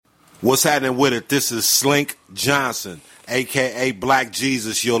What's happening with it? This is Slink Johnson, a.k.a. Black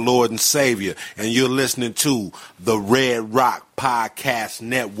Jesus, your Lord and Savior, and you're listening to the Red Rock Podcast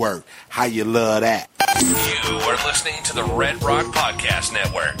Network. How you love that? You are listening to the Red Rock Podcast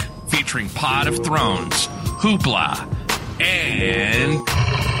Network, featuring Pod of Thrones, HoopLA, and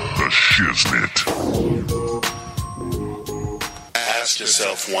The Shiznit. Ask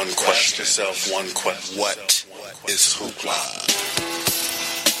yourself one question. What is HoopLA?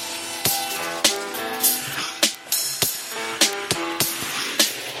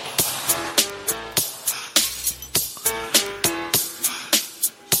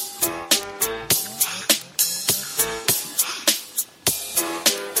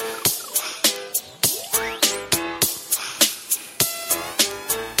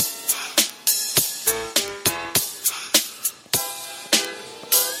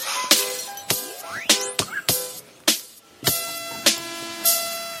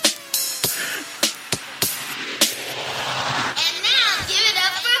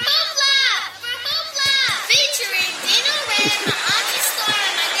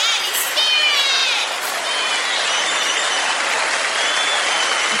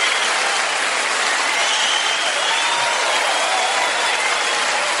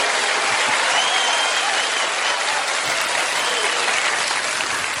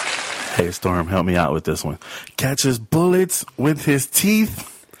 Hey, Storm, help me out with this one. Catches bullets with his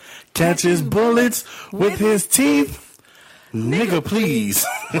teeth. Catches bullets with his teeth. Nigga, please.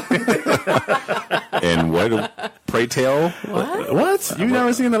 And what? Pray tell? What? You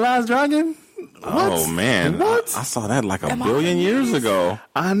never seen The Last Dragon? What? Oh, man. What? I saw that like a billion years ago.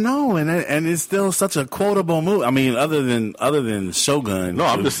 I know, and it's still such a quotable movie. I mean, other than Shogun. No,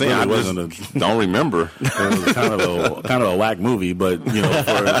 I'm just saying, I don't remember. It was kind of a whack movie, but you know,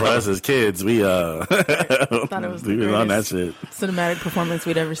 for us as kids, we thought it was we on that shit. Cinematic performance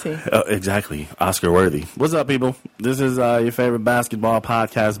we'd ever seen. Exactly, Oscar worthy. What's up, people? This is your favorite basketball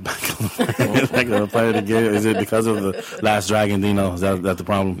podcast. Back on the Player of the Game. Is it because of The Last Dragon, Dino? Is that the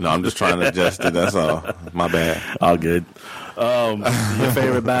problem? No, I'm just trying to adjust it. That's all. My bad. All good. Your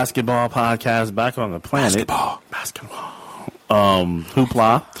favorite basketball podcast back on the planet. Basketball.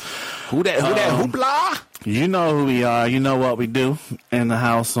 HoopLA. Who that HoopLA? You know who we are. You know what we do in the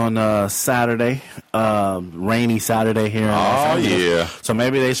house on Saturday. Rainy Saturday here in Los Angeles. Yeah. So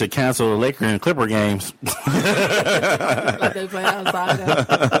maybe they should cancel the Laker and Clipper games. Like they play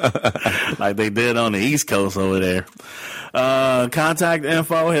outside. Like they did on the East Coast over there. Contact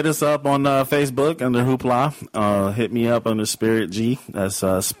info, hit us up on Facebook under HoopLA. Hit me up under Spirit G. That's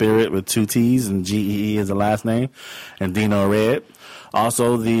Spirit with 2 T's and GEE is the last name. And Dino Red.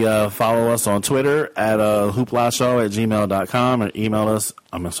 Also, follow us on Twitter at hooplashow@gmail.com or email us,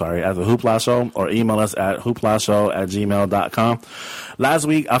 at the HoopLA Show, or email us at hooplashow@gmail.com. Last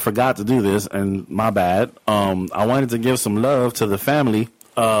week, I forgot to do this, and my bad. I wanted to give some love to the family.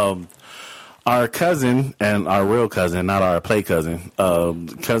 Our cousin, and our real cousin, not our play cousin,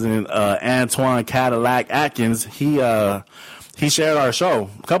 cousin Antoine Cadillac Atkins, he shared our show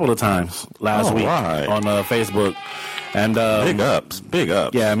a couple of times last week on Facebook. And big ups.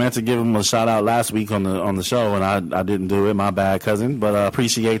 Yeah, I meant to give him a shout out last week on the show, and I didn't do it. My bad, cousin. But I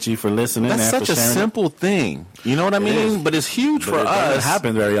appreciate you for listening. That's and such for a simple thing. You know what I mean? But it's huge for us. It doesn't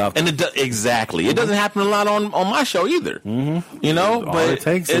happen very often. And exactly. It doesn't happen a lot on my show either. Mm-hmm. You know? All it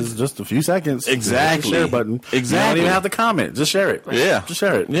takes is just a few seconds. Exactly. Share button. Exactly. You don't even have to comment. Just share it. Yeah. Just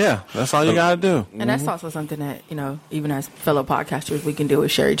share it. Yeah. That's all you got to do. And that's also something that, you know, even as fellow podcasters, we can do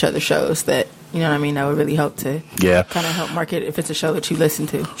is share each other's shows that, you know what I mean, that would really help to kind of help market if it's a show that you listen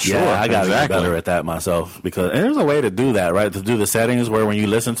to. Sure, I got to get better at that myself. And there's a way to do that, right? To do the settings where when you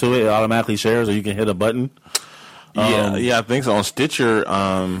listen to it, it automatically shares, or you can hit a button. Yeah, I think so. On Stitcher,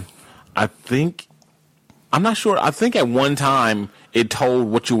 I'm not sure. I think at one time it told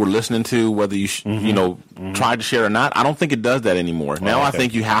what you were listening to, whether you tried to share or not. I don't think it does that anymore. Now I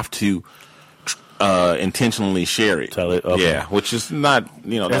think you have to intentionally share it. Tell it. Okay. Yeah, which is not,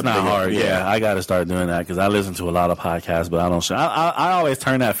 it's not hard. Yeah, I got to start doing that because I listen to a lot of podcasts, but I don't share. I always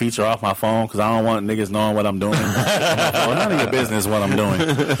turn that feature off my phone because I don't want niggas knowing what I'm doing. Well, none of your business what I'm doing.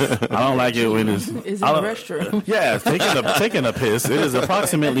 I don't like it when it's in the restroom. Yeah, taking a piss. It is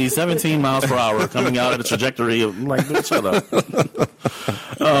approximately 17 miles per hour coming out of the trajectory of shut up.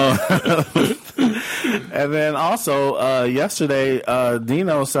 And then also yesterday,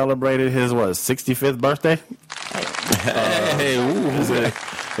 Dino celebrated his 65th birthday. Hey,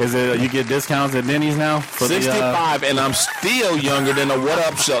 Is it you get discounts at Denny's now? 65, and I'm still younger than a What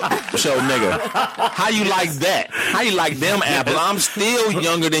Up show nigga. How you like that? How you like them apples? I'm still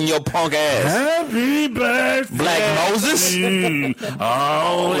younger than your punk ass. Happy birthday, Black Moses.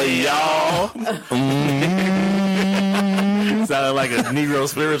 Only y'all. Sounded like a Negro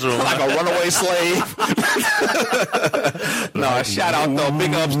spiritual. Like a runaway slave. No, shout out though.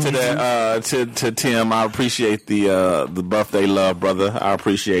 Big ups to that to Tim. I appreciate the birthday love, brother. I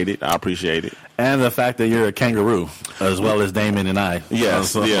appreciate it. And the fact that you're a kangaroo, as well as Damon and I.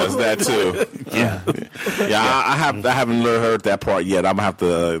 Yes, that too. Yeah. I haven't heard that part yet. I'm gonna have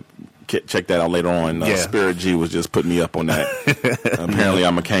to check that out later on. Spirit G was just putting me up on that. Apparently,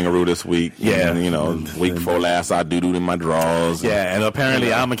 I'm a kangaroo this week. Yeah, and, week before last, I doo-dooed in my drawers. Yeah, and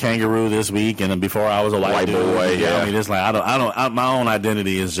apparently, I'm a kangaroo this week. And before I was a white boy. Yeah, I mean, it's like my own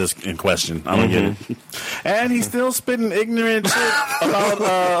identity is just in question. I don't get it. And he's still spitting ignorant shit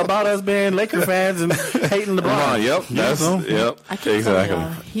about us being Laker fans and hating LeBron. Yep, I can't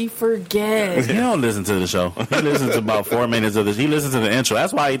exactly. He forgets. He don't listen to the show. He listens to about 4 minutes of this. He listens to the intro.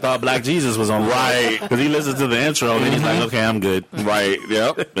 That's why he thought Black Jesus was on. Right, because he listens to the intro and he's like, okay, I'm good. Right,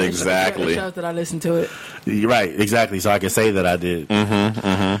 yep, exactly. It shows that I listened to it. You're right, exactly. So I can say that I did.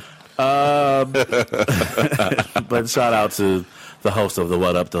 But shout out to the host of the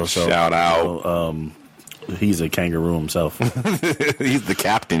What Up Though show. Shout out. He's a kangaroo himself. He's the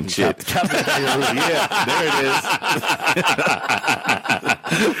captain. Shit, Captain Kangaroo. Yeah, there it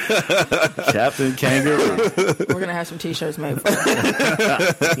is. Captain Kangaroo. We're gonna have some T-shirts made for you.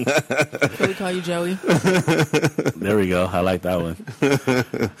 Can we call you Joey? There we go. I like that one.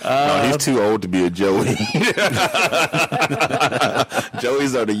 No, he's too old to be a Joey.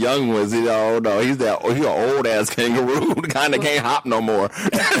 Joeys are the young ones. He's an old ass kangaroo. The kind that can't hop no more.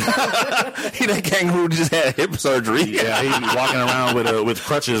 He that kangaroo just had hip surgery. Yeah, he's walking around with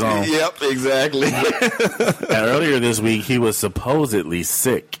crutches on. Yep, exactly. And earlier this week, he was supposedly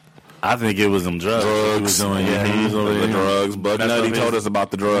sick. I think it was some drugs. He was doing. Yeah, he was over there. The drugs. But he told us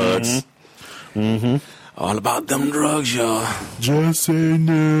about the drugs. All about them drugs, y'all. Just say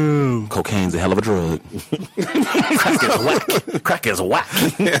no. Cocaine's a hell of a drug. Crack is whack.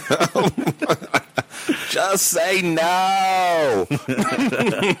 Just say no.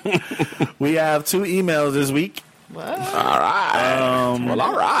 We have 2 emails this week. What? All right.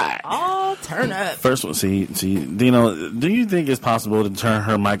 All right. Oh, turn up. First one, see, Dino, do you think it's possible to turn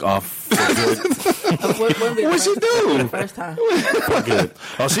her mic off for good? What'd she do? The first time. For good.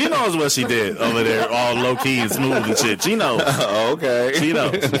 Oh, she knows what she did over there, all low key and smooth and shit. She knows. Okay. She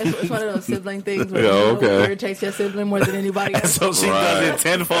knows. It's one of those sibling things where it irritates your sibling more than anybody else. So she does it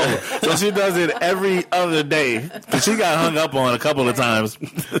tenfold. So she does it every other day. She got hung up on a couple of times.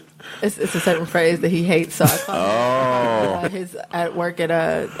 It's a certain phrase that he hates, so I called him his at work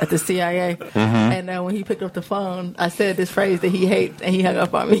at the CIA, and when he picked up the phone, I said this phrase that he hates, and he hung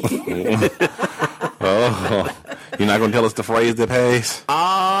up on me. Oh, you're not going to tell us the phrase that pays?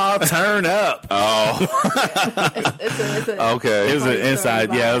 Oh, turn up. Oh. Okay. It was an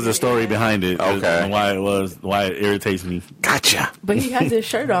inside, it was a story behind it. Okay. And why it irritates me. Gotcha. But he has this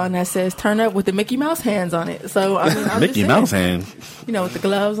shirt on that says turn up with the Mickey Mouse hands on it. So, I mean, Mickey Mouse hands? With the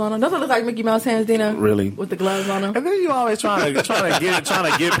gloves on them. Doesn't it look like Mickey Mouse hands, Dino? Really? With the gloves on them. And then you always trying to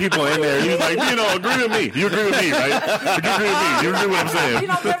get people in there. You're like, agree with me. You agree with me, right? You agree with me. You agree with what I'm saying.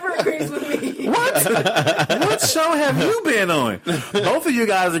 Never agrees with me. What show have you been on? Both of you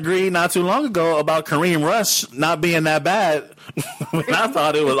guys agreed not too long ago about Kareem Rush not being that bad. I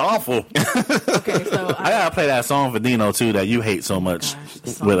thought it was awful. Okay, so I gotta play that song for Dino too that you hate so much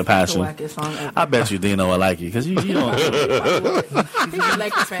with a passion. I bet you Dino will like you because you don't. He's a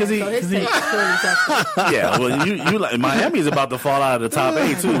Lakers fan, so his take is clearly acceptable. Yeah, well, you like Miami's about to fall out of the top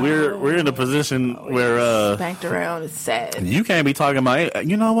 8 too. We're in a position where banked around is sad. You can't be talking about.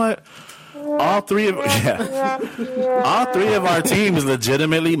 You know what? All three of our teams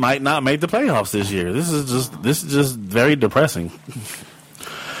legitimately might not make the playoffs this year. This is just very depressing.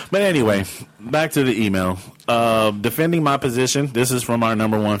 But anyway, back to the email. Defending my position. This is from our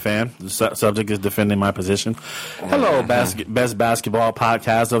number 1 fan. The subject is defending my position. Hello, best basketball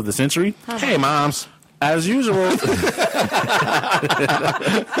podcast of the century. Hey, moms. As usual,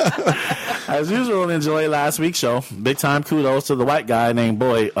 enjoy last week's show. Big time kudos to the white guy named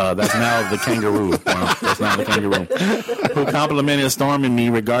Boy. That's now the kangaroo. That's now the kangaroo. Who complimented Storm and me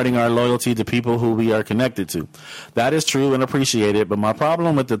regarding our loyalty to people who we are connected to. That is true and appreciated, but my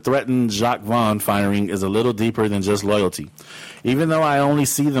problem with the threatened Jacques Vaughn firing is a little deeper than just loyalty. Even though I only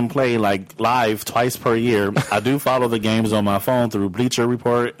see them play live twice per year, I do follow the games on my phone through Bleacher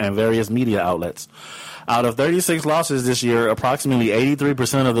Report and various media outlets. Out of 36 losses this year, approximately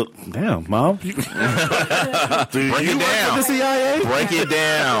 83% of the damn mom. Break it down. The CIA? Break it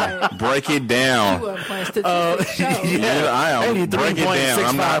down. Break it down. You were playing statistics show. Yeah, I am. Break it down.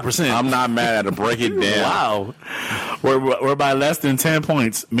 83.65%. I'm not mad at it. Break it down. Wow. We're by less than 10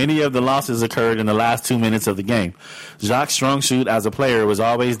 points. Many of the losses occurred in the last 2 minutes of the game. Jacques' strong suit as a player was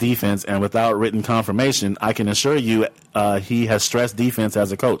always defense, and without written confirmation, I can assure you he has stressed defense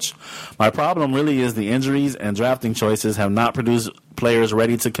as a coach. My problem really is the injuries and drafting choices have not produced players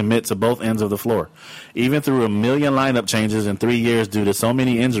ready to commit to both ends of the floor. Even through a million lineup changes in 3 years due to so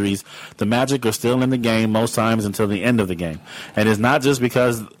many injuries, the Magic are still in the game most times until the end of the game. And it's not just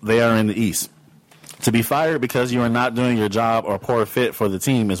because they are in the East. To be fired because you are not doing your job or poor fit for the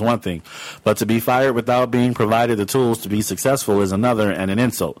team is one thing, but to be fired without being provided the tools to be successful is another and an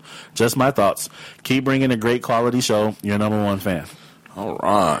insult. Just my thoughts. Keep bringing a great quality show. Your number one fan. All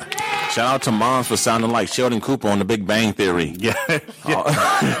right. Shout out to Moms for sounding like Sheldon Cooper on The Big Bang Theory. Yeah. Yeah,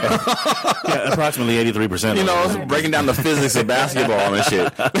 approximately 83%. You know, breaking down the physics of basketball and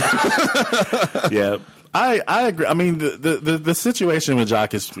shit. Yeah. I agree. I mean, the situation with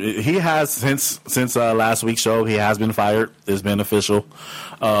Jacques is he has since last week's show he has been fired. It's been official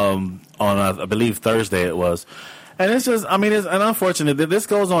on I believe Thursday it was, and it's just it's unfortunate that this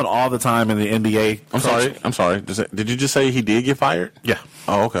goes on all the time in the NBA. I'm sorry. Did you just say he did get fired? Yeah.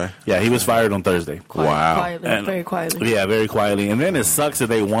 Oh, okay. Yeah, he was fired on Thursday. Wow. Quietly, very quietly. Yeah, very quietly. And then it sucks that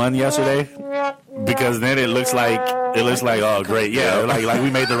they won yesterday because then it looks like oh great, yeah, like we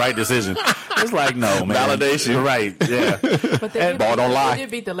made the right decision. It's like no, man. Validation. Right, yeah. But they Ball don't lie. They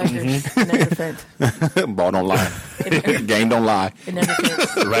did beat the Lakers in their defense. Ball don't lie. Game don't lie. In their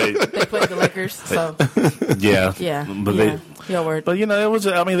defense. Right. They played the Lakers, so. Yeah. Yeah. But yeah. Your word. But, it was,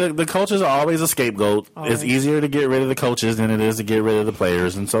 the coaches are always a scapegoat. Always. It's easier to get rid of the coaches than it is to get rid of the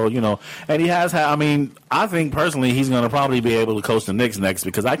players. And so, and he has had, I think personally he's going to probably be able to coach the Knicks next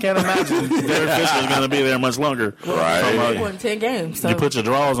because I can't imagine Derek Fisher is going to be there much longer. Right. He won 10 games. So. You put your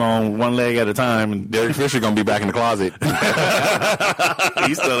drawers on one leg at a time. And Derek Fisher going to be back in the closet.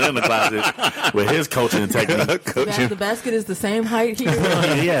 He's still in the closet with his coaching technique. The basket is the same height here.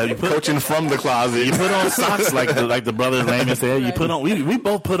 Yeah, you put coaching from the closet. You put on socks like the brothers Raymond said. You put on. We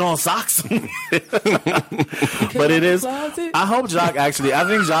both put on socks. But it is. I hope Jacques actually. I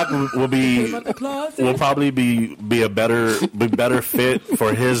think Jacques will probably be a better fit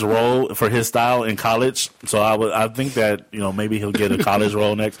for his role for his style in college. So I think that maybe he'll get a college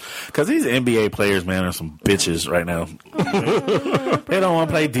role next because these NBA players, man, are some bitches right now. They don't want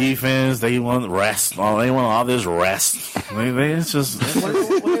to play defense. They want rest. They want all this rest. It's just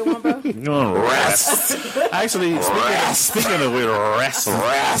What they want, bro? you want rest. Actually, speaking of rest,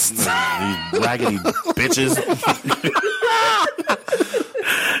 these raggedy bitches.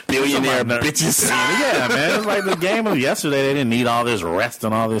 Billionaire bitches. Yeah, man. It's like the game of yesterday. They didn't need all this rest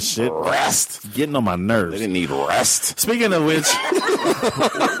and all this shit. Rest. Getting on my nerves. They didn't need rest. Speaking of which,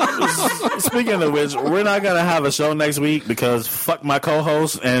 we're not going to have a show next week because fuck my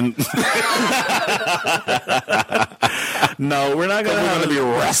co-host and no, we're not going to have be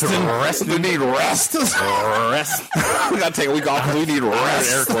resting. We need rest. Rest. We got to take a week off because we need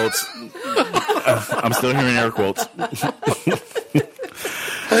rest. Air quotes. I'm still hearing air quotes.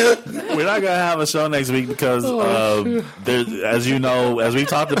 We're not going to have a show next week because, as you know, as we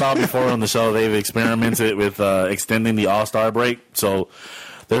talked about before on the show, they've experimented with extending the All-Star break. So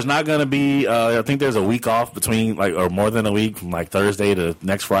there's not going to be, I think there's a week off between, or more than a week, from Thursday to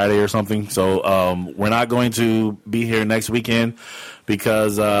next Friday or something. So we're not going to be here next weekend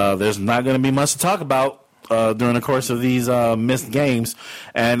because there's not going to be much to talk about during the course of these missed games.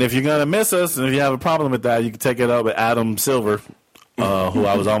 And if you're going to miss us, and if you have a problem with that, you can take it up with Adam Silver. Who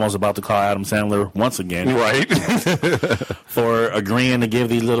I was almost about to call Adam Sandler once again. Right. For agreeing to give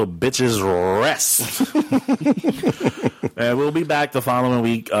these little bitches rest. And we'll be back the following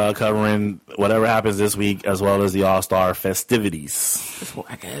week covering whatever happens this week as well as the All-Star festivities. This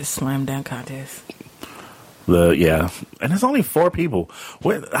whack-ass slam dunk contest. Yeah. And it's only 4 people.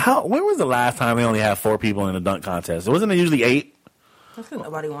 When was the last time they only had 4 people in a dunk contest? Wasn't it usually 8? That's because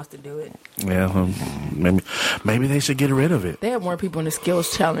nobody wants to do it. Yeah, maybe they should get rid of it. They have more people in the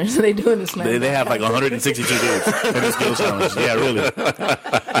skills challenge than they do in the slam. They have 162 dudes in the skills challenge. Yeah, really.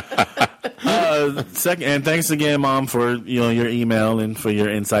 Second, and thanks again, Mom, for your email and for your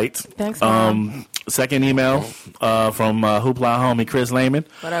insights. Thanks, Mom. Second email from HoopLA homie Chris Lehman.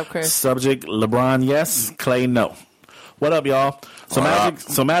 What up, Chris? Subject: LeBron yes, Clay no. What up, y'all?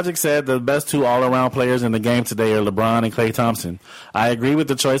 So Magic said the best two all-around players in the game today are LeBron and Klay Thompson. I agree with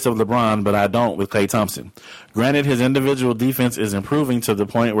the choice of LeBron, but I don't with Klay Thompson. Granted, his individual defense is improving to the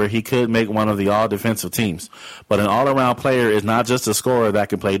point where he could make one of the all-defensive teams. But an all-around player is not just a scorer that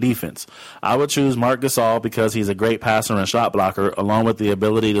can play defense. I would choose Marc Gasol because he's a great passer and shot blocker, along with the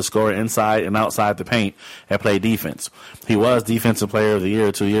ability to score inside and outside the paint and play defense. He was Defensive Player of the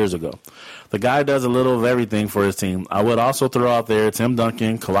Year 2 years ago. The guy does a little of everything for his team. I would also throw out there Tim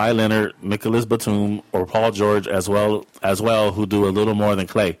Duncan, Kawhi Leonard, Nicholas Batum, or Paul George as well, who do a little more than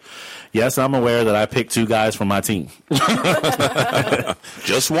Klay. Yes, I'm aware that I picked two guys from my team.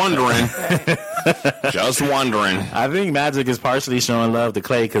 Just wondering. Just wondering. I think Magic is partially showing love to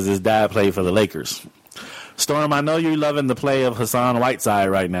Klay because his dad played for the Lakers. Storm, I know you're loving the play of Hassan Whiteside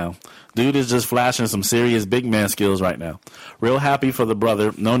right now. Dude is just flashing some serious big man skills right now. Real happy for the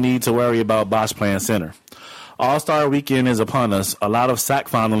brother. No need to worry about Bosh playing center. All-Star Weekend is upon us. A lot of sack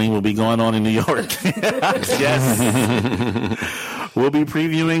fondling will be going on in New York. Yes. We'll be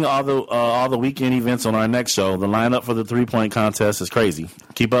previewing all the weekend events on our next show. The lineup for the three-point contest is crazy.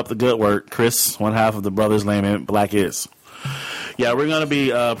 Keep up the good work. Chris, one half of the Brothers Layman Black is. Yeah, we're going to be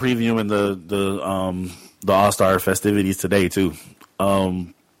previewing the All-Star festivities today, too.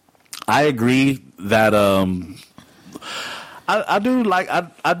 I agree that I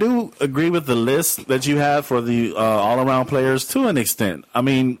do agree with the list that you have for the all around players to an extent. I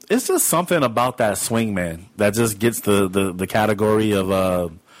mean, it's just something about that swingman that just gets the category of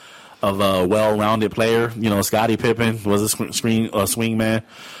a well rounded player. You know, Scottie Pippen was a swingman.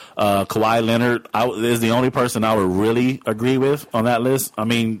 Kawhi Leonard is the only person I would really agree with on that list. I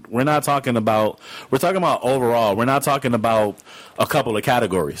mean, we're talking about overall. We're not talking about a couple of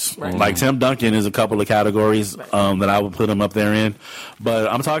categories. Right. Like Tim Duncan is a couple of categories that I would put him up there in. But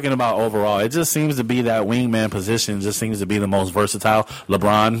I'm talking about overall. It just seems to be that wingman position just seems to be the most versatile.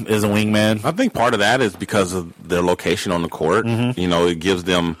 LeBron is a wingman. I think part of that is because of their location on the court. Mm-hmm. You know, it gives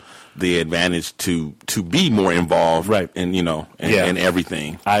them the advantage to be more involved, right? And in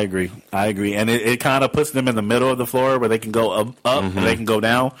everything. I agree, and it kind of puts them in the middle of the floor where they can go up mm-hmm. and they can go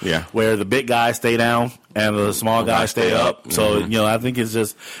down. Yeah, where the big guys stay down and the small guys stay up. Mm-hmm. So I think it's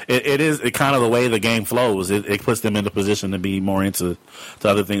just it is kind of the way the game flows. It puts them in the position to be more into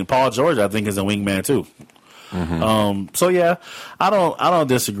other things. Paul George, I think, is a wingman too. Mm-hmm. So yeah, I don't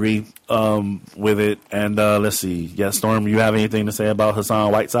disagree with it. And let's see. Yeah, Storm, you have anything to say about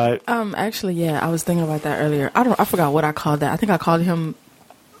Hassan Whiteside? Actually, yeah, I was thinking about that earlier. I forgot what I called that. I think I called him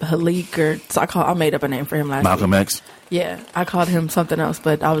Halik, I made up a name for him last Malcolm week. X. Yeah, I called him something else,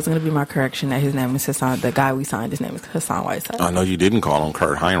 but I was going to be my correction that his name is Hassan. The guy we signed, his name is Hassan Whiteside. I know you didn't call him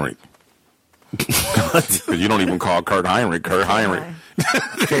Kurt Heinrich. You don't even call Kurt Heinrich Kurt Heinrich.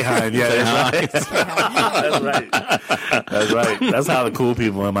 K-Hine, yeah, that's right. That's right. That's how the cool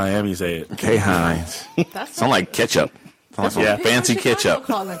people in Miami say it. K-Hines. Sound like ketchup. Sound like fancy ketchup.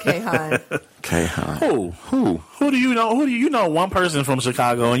 Call him K-Hine. K-Hine. Who do you know? Who do you know? One person from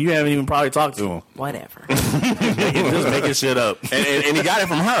Chicago, and you haven't even probably talked to him. Whatever. Just making shit up, and he got it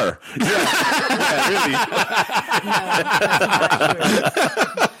from her. Really.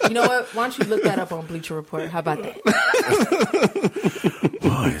 You know what? Why don't you look that up on Bleacher Report? How about that?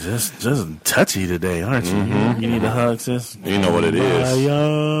 Boy, just touchy today, aren't you? Mm-hmm. You need a hug, sis? You know what it is. You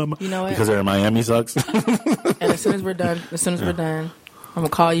know what? Because they're in Miami sucks. And as soon as we're done, I'm going to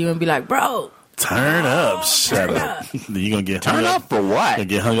call you and be like, bro. Turn up. Shut up. You're going to get hung up for what? You're going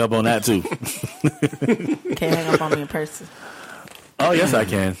to get hung up on that, too. Can't hang up on me in person. Oh, yes, I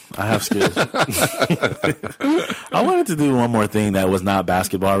can. I have skills. I wanted to do one more thing that was not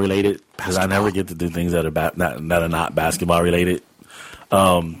basketball related because I never get to do things that are not basketball related.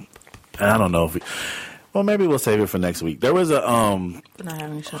 And I don't know if maybe we'll save it for next week. There was a not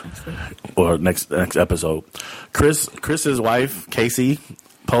having a show next week or next episode. Chris's wife Casey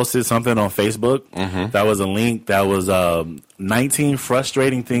posted something on Facebook. Mm-hmm. That was a link that was 19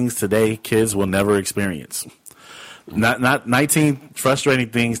 frustrating things today kids will never experience. Not 19 frustrating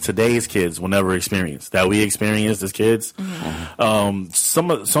things today's kids will never experience that we experienced as kids. Mm-hmm.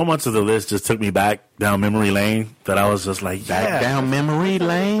 So much of the list just took me back down memory lane that I was just like, back down memory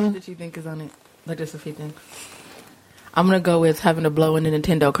lane. What did you think is on it? Like just a few things. I'm gonna go with having to blow in the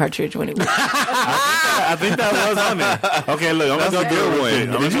Nintendo cartridge when it was. I think that was on there. Okay, look, I'm gonna go do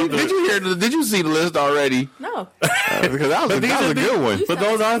it. Did you see the list already? No. Because that was a good one. But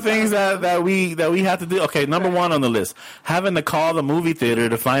those are things that we have to do. Okay, number one on the list: having to call the movie theater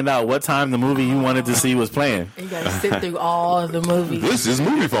to find out what time the movie you wanted to see was playing. You got to sit through all of the movies. This is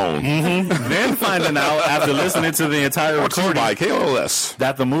Movie Phone. Then finding out after listening to the entire recording by KOLS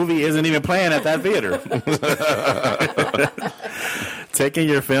that the movie isn't even playing at that theater. Taking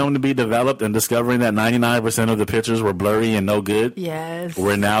your film to be developed and discovering that 99% of the pictures were blurry and no good. Yes.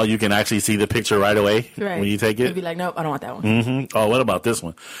 Where now you can actually see the picture right away when you take it. You'd be like, nope, I don't want that one. Mm-hmm. Oh, what about this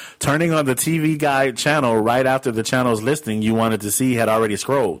one? Turning on the TV Guide channel right after the channel's listing you wanted to see had already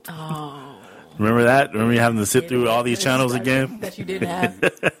scrolled. Oh. Remember that? Remember you having to sit through all these channels again? That you didn't have.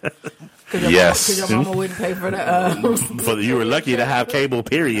 Yes. Because your mama wouldn't pay for the... You were lucky to have cable,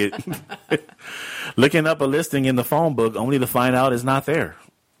 period. Looking up a listing in the phone book only to find out it's not there.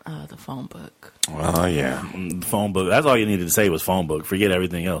 The phone book. Oh, yeah. The phone book. That's all you needed to say was phone book. Forget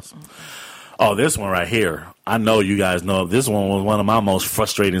everything else. Oh, this one right here. I know you guys know. This one was one of my most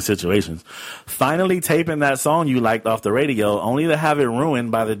frustrating situations. Finally taping that song you liked off the radio only to have it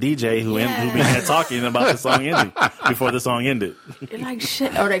ruined by the DJ who began talking about the song ending before the song ended. You're like,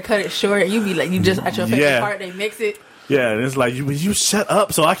 shit. Or they cut it short. You be like, you just at your favorite part, they mix it. Yeah, and it's like, you shut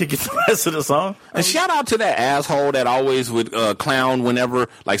up so I could get the rest of the song. And shout out to that asshole that always would clown whenever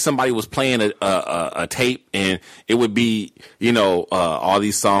like somebody was playing a tape and it would be, all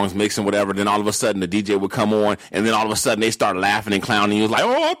these songs mixing whatever. Then all of a sudden the DJ would come on and then all of a sudden they start laughing and clowning. You was like,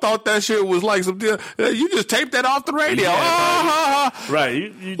 oh, I thought that shit was like some you just taped that off the radio. Yeah,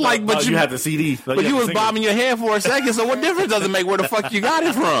 right. But you had the CD. But you was bobbing your head for a second, so what difference does it make where the fuck you got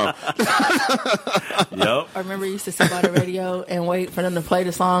it from? Yep. I remember you used to sit by the radio and wait for them to play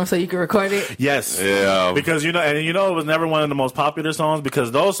the song so you could record it. Yes. Yeah. Because it was never one of the most popular songs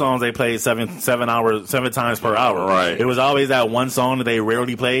because those songs they played seven times per hour. Right. It was always that one song that they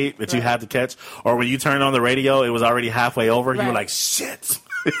rarely played that you had to catch. Or when you turned on the radio, it was already halfway over. You were like, shit.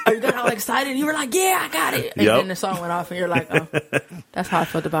 You got all excited. You were like, yeah, I got it. And then the song went off and you're like, oh. That's how I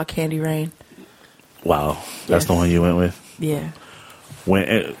felt about Candy Rain. Wow. That's the one you went with? Yeah.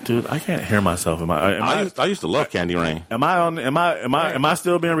 Dude, I can't hear myself. I used to love Candy Rain. Am I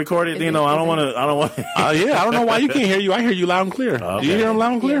still being recorded? Dino, I don't want to. Yeah, I don't know why you can't hear you. I hear you loud and clear. Okay. Do you hear him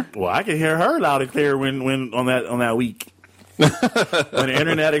loud and clear? Well, I can hear her loud and clear when on that week when the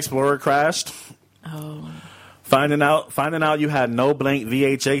Internet Explorer crashed. Oh. Finding out you had no blank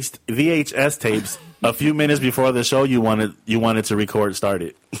VHS tapes a few minutes before the show you wanted to record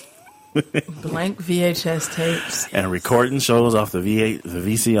started. Blank VHS tapes. And recording shows off the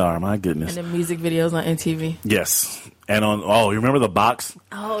VCR, my goodness. And the music videos on MTV. Yes. And you remember the box?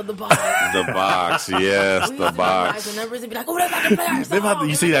 Oh, the box. The box, yes, the box. The numbers and be like, oh, they're about to play our song.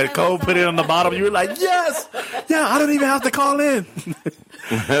 You see that code, put it on the bottom, you were like, yes! Yeah, I don't even have to call in.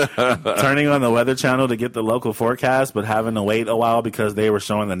 Turning on the Weather Channel to get the local forecast, but having to wait a while because they were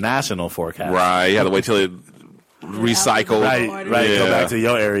showing the national forecast. Right, you had to wait till it recycled. Right, yeah. Go back to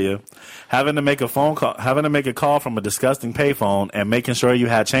your area. Having to make a call from a disgusting payphone and making sure you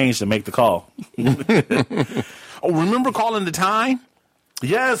had change to make the call. Oh, remember calling the time?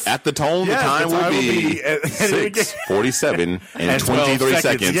 Yes. At the tone, the time will be 6:47 and 23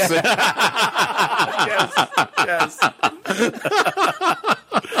 seconds. Yes. Yes.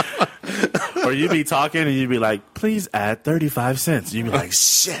 Or you'd be talking and you'd be like, please add 35 cents. You'd be like,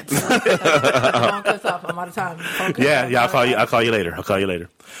 shit. Phone cuts off. I'm out of time. Yeah, I'll call you later.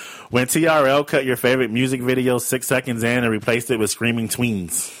 When TRL cut your favorite music video 6 seconds in and replaced it with screaming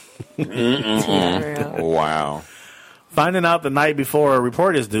tweens. Wow. Finding out the night before a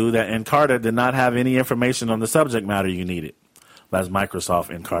report is due that Encarta did not have any information on the subject matter you needed. That's Microsoft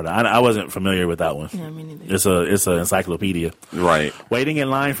Encarta. I wasn't familiar with that one. Yeah, me neither. It's an encyclopedia. Right. Waiting in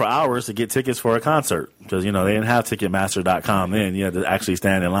line for hours to get tickets for a concert because they didn't have Ticketmaster.com then. You had to actually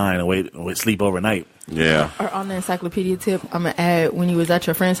stand in line and wait sleep overnight. Yeah. Or on the encyclopedia tip, I'm gonna add when you was at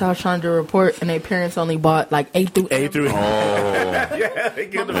your friend's house trying to do a report and their parents only bought like A through. Oh. Yeah, they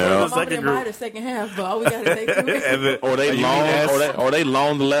get the second group. Buy the second half, but all we got is A through. Or they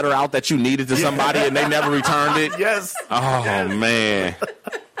loaned the letter out that you needed to somebody and they never returned it. Yes. Oh man.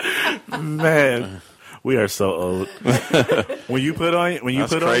 Man. We are so old. That's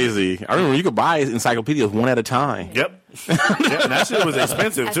crazy. I remember you could buy encyclopedias one at a time. Yep. And that shit was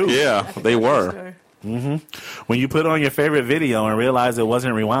expensive too. Yeah, they were. Mm-hmm. When you put on your favorite video and realize it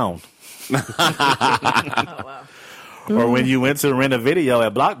wasn't rewound. Oh, wow. Or when you went to rent a video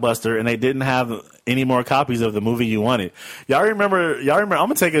at Blockbuster and they didn't have any more copies of the movie you wanted. Y'all remember I'm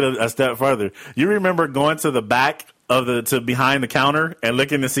gonna take it a step further. You remember going to the back to behind the counter and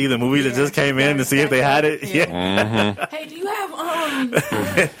looking to see the movie that just came in to see if they had it. Yeah. Hey, do you have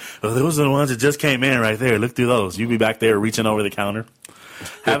Well, those are the ones that just came in right there. Look through those. You be back there reaching over the counter,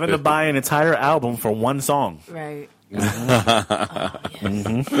 having to buy an entire album for one song. Right.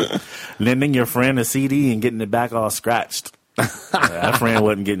 Lending your friend a CD and getting it back all scratched. That friend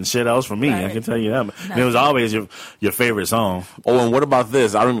wasn't getting shit else from me. Right. I can tell you that. And it was always your favorite song. Oh, and what about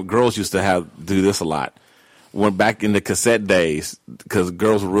this? I remember girls used to do this a lot. Went back in the cassette days because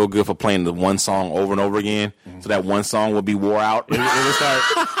girls were real good for playing the one song over and over again. So that one song would be wore out. It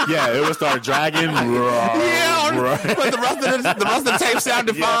would start dragging. But the rest of the tape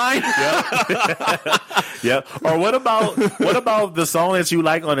sounded fine. Yeah. Or what about the song that you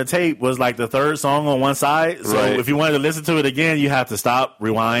like on the tape was like the third song on one side? So if you wanted to listen to it again, you have to stop,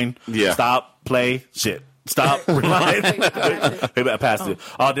 rewind, stop, play, shit. Stop, rewind. I passed it.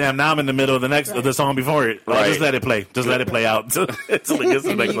 Oh damn! Now I'm in the middle of the song before it. Right. Just let it play. Just let it play out until it gets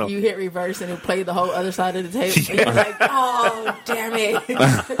the next one. You hit reverse and it played the whole other side of the tape. And you're like, oh damn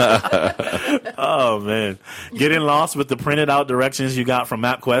it! Oh man, getting lost with the printed out directions you got from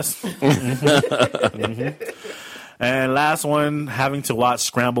MapQuest. And last one, having to watch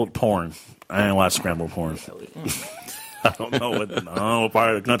scrambled porn. I didn't watch scrambled porn. I don't know what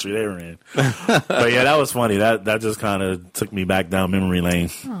part of the country they were in. But yeah, that was funny. That just kind of took me back down memory lane.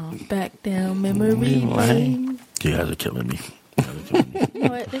 Oh, back down memory lane. You guys are killing me. You know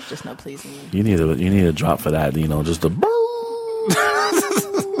what? There's just no pleasing you. You need a drop for that, just a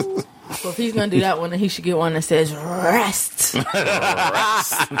Well, if he's going to do that one, then he should get one that says rest.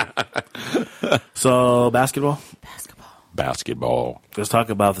 So, basketball? Basketball. Let's talk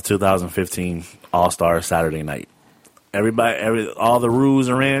about the 2015 All-Star Saturday night. All the rules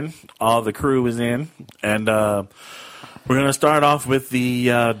are in, all the crew is in, and we're going to start off with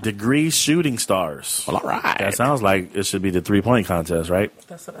the degree shooting stars. Well, all right. That sounds like it should be the 3-point contest, right?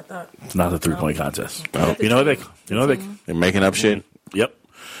 That's what I thought. It's not the 3-point contest. No. You know they're making up shit. Yep.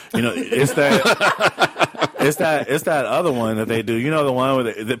 It's that other one that they do. You know, the one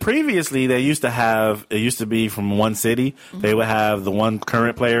with previously they used to have. It used to be from one city. Mm-hmm. They would have the one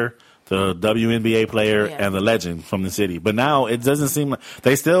current player, the WNBA player, and the legend from the city. But now it doesn't seem like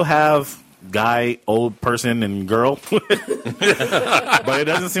they still have guy, old person, and girl. But it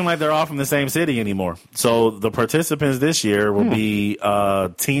doesn't seem like they're all from the same city anymore. So the participants this year will be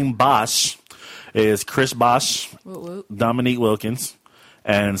Team Bosch is Chris Bosch, Dominique Wilkins,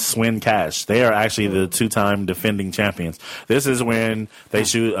 and Swin Cash. They are actually the two-time defending champions. This is when they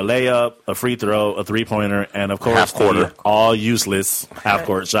shoot a layup, a free throw, a three-pointer, and, of course, half-quarter, all useless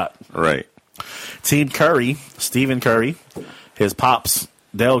half-court shot. Right. Team Curry, Stephen Curry, his pops,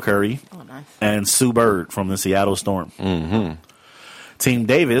 Dale Curry, and Sue Bird from the Seattle Storm. Mm-hmm. Team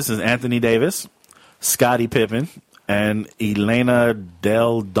Davis is Anthony Davis, Scottie Pippen, and Elena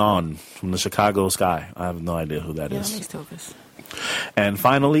Del Don from the Chicago Sky. I have no idea who that is. And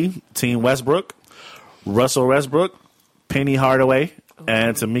finally, Team Westbrook, Russell Westbrook, Penny Hardaway,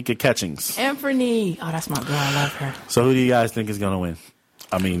 and Tamika Catchings. Anthony. Oh, that's my girl. I love her. So who do you guys think is going to win?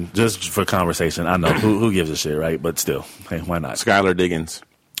 I mean, just for conversation. I know. who gives a shit, right? But still, hey, why not? Skylar Diggins.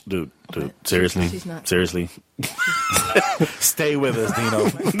 Dude, seriously? She's not. Seriously? Stay with us, Dino.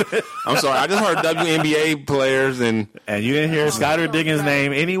 I'm sorry. I just heard WNBA players and you didn't hear Skylar Diggins'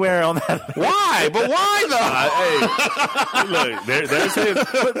 name anywhere on that. Why? But why though? Hey, look, there's his.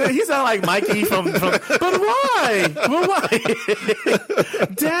 But he sound like Mikey from. But why? But why,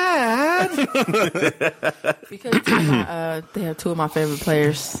 Dad? Because they have two of my favorite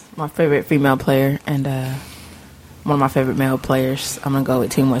players. My favorite female player and one of my favorite male players. I'm gonna go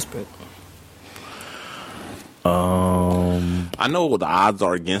with Team Westbrook. I know what the odds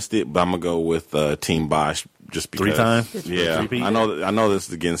are against it, but I'm gonna go with Team Bosch just because. 3 times? Yeah, I know this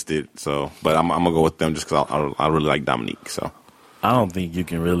is against it, so but I'm gonna go with them just because I really like Dominique. So I don't think you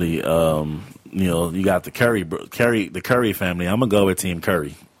can really, you got the Curry family. I'm gonna go with Team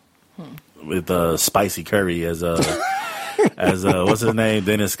Curry with Spicy Curry as what's his name?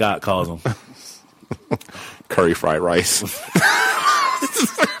 Dennis Scott calls him. Curry fried rice.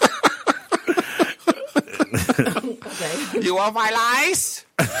 You want fried rice?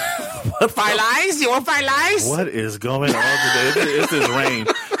 Fried rice? You want fried rice? What is going on today? It's this rain.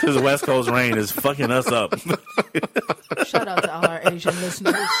 This West Coast rain is fucking us up. Shout out to all our Asian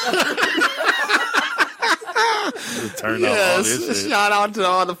listeners. Turn off all this shit. Shout out to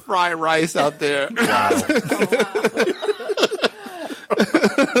all the fried rice out there. Wow.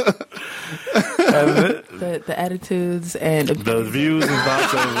 The attitudes and the views and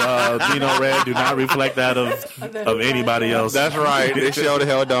thoughts of Dino Red do not reflect that of anybody else. That's right. They sure the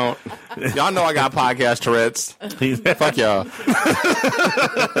hell don't. Y'all know I got podcast Tourette's. Fuck y'all.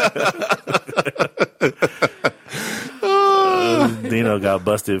 Dino got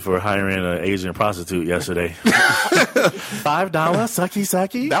busted for hiring an Asian prostitute yesterday. $5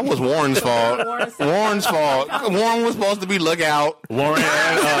 sucky. That was Warren's fault. Warren's fault. Warren was supposed to be lookout. Warren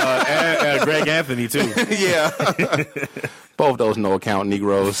and Greg Anthony too. Yeah. Both those no account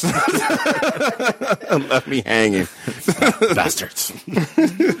Negroes left me hanging. Bastards.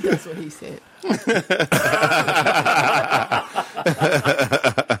 That's what he said.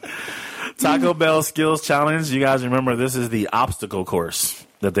 Taco Bell Skills Challenge. You guys remember this is the obstacle course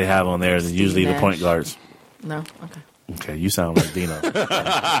that they have on there. Is usually the point guards. No. Okay. Okay, you sound like Dino. He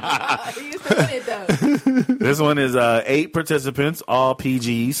used to win it though. This one is 8 participants, all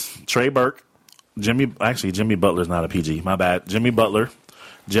PGs. Trey Burke, Jimmy Butler's not a PG. My bad. Jimmy Butler,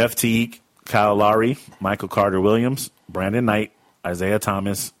 Jeff Teague, Kyle Lowry, Michael Carter Williams, Brandon Knight, Isaiah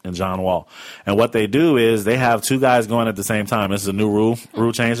Thomas, and John Wall. And what they do is they have 2 guys going at the same time. This is a new rule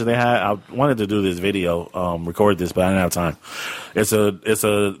change that they had. I wanted to do this video, record this, but I didn't have time. It's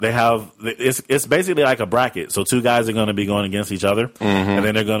basically like a bracket. So 2 guys are going to be going against each other, and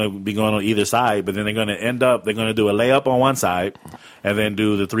then they're going to be going on either side. But then they're going to do a layup on one side, and then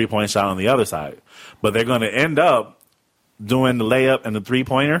do the 3-point shot on the other side. But they're going to end up doing the layup and the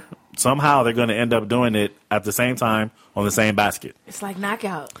 3-pointer. Somehow they're going to end up doing it at the same time on the same basket. It's like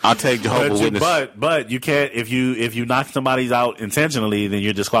knockout. I'll take Jehovah's Witness. But you can't if you knock somebody out intentionally, then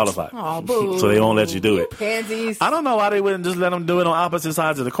you're disqualified. Oh, boo! So they won't let you do it. Pansies. I don't know why they wouldn't just let them do it on opposite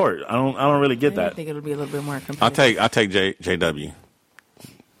sides of the court. I don't really get that. I think it'll be a little bit more competitive. I'll take JW.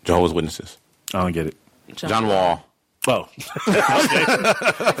 Jehovah's Witnesses. I don't get it. John Wall. Oh,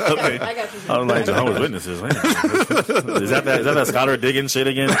 okay. I got you. I was like Jehovah's Witnesses. Man. Is that Scholar Diggins shit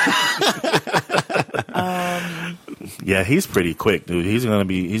again? Yeah, he's pretty quick, dude. He's gonna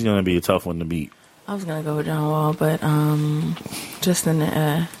be a tough one to beat. I was gonna go with John Wall, but just in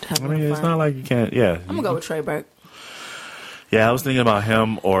the it's not like you can't. Yeah, I'm gonna go with Trey Burke. Yeah, I was thinking about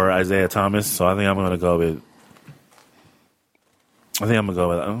him or Isaiah Thomas, so I think I'm gonna go with.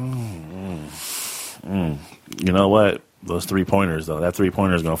 You know what? Those 3-pointers, though. That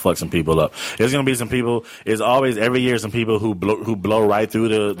 3-pointer is going to fuck some people up. There's going to be some people. It's always every year some people who blow right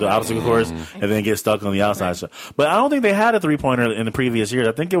through the obstacle course and then get stuck on the outside shot. But I don't think they had a 3-pointer in the previous years.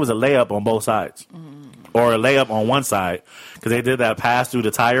 I think it was a layup on both sides, or a layup on one side, because they did that pass through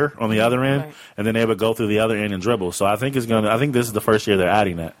the tire on the other end, and then they would go through the other end and dribble. So I think this is the first year they're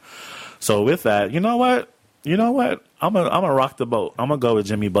adding that. So with that, you know what? I'm gonna rock the boat. I'm gonna go with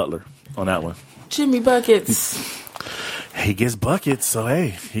Jimmy Butler on that one. Jimmy Buckets. He gets buckets, so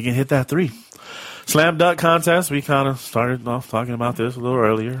hey, he can hit that 3. Slam dunk contest. We kind of started off talking about this a little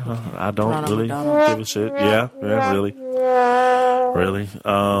earlier. I don't really give a shit. Yeah, really.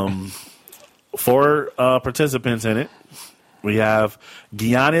 4 participants in it. We have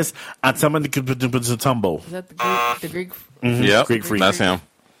Giannis Antetokounmpo. Is that the Greek? Yeah, Greek freak. That's him.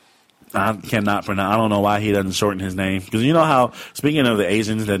 I cannot pronounce. I don't know why he doesn't shorten his name. Because you know how, speaking of the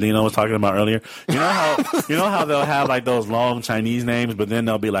Asians that Dino was talking about earlier, you know how they'll have like those long Chinese names, but then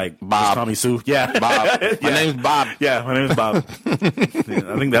they'll be like Bob. Just call me Sue. Yeah, Bob. My name's Bob. Yeah, my name's Bob.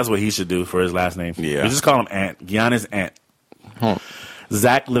 I think that's what he should do for his last name. Yeah, we just call him Ant. Giannis Ant.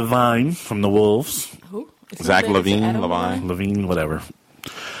 Zach LaVine from the Wolves. Who? Zach Levine, whatever.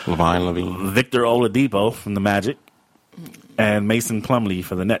 Levine. Victor Oladipo from the Magic, and Mason Plumlee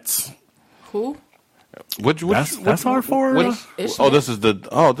for the Nets. Who? That's hard for. This is the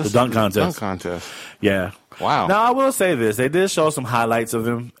dunk contest. Dunk contest. Yeah. Wow. Now I will say this: they did show some highlights of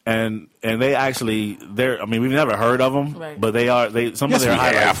him, and they actually I mean, we've never heard of them, right. But some of their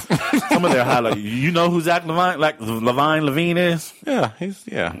highlights. Some of their highlights. You know who Zach Levine is? Yeah,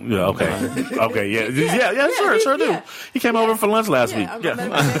 Yeah. Okay. Yeah. Sure do. He came over for lunch last week.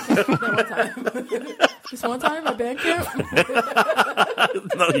 Just one time at band camp.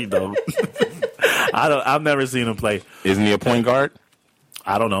 No, you don't. I've never seen him play. Isn't he a point guard?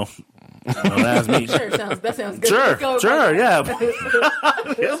 I don't know. Don't ask me. That sounds good. Sure, yeah.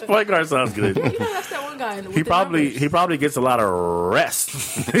 His point guard sounds good. You know, that's that one guy. He probably gets a lot of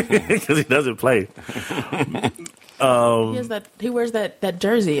rest because he doesn't play. He wears that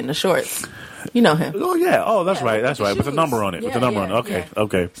jersey and the shorts. You know him. Oh yeah. Oh, that's right. That's right. With the number on it.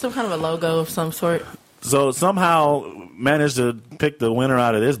 Okay. Some kind of a logo of some sort. So somehow managed to pick the winner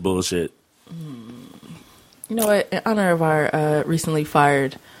out of this bullshit. You know what? In honor of our recently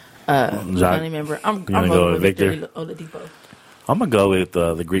fired family member, I'm going to go with Victor Oladipo. I'm going to go with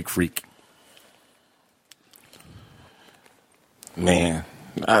the Greek freak. Man,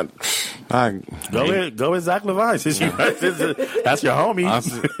 Go with Zach Levine. That's your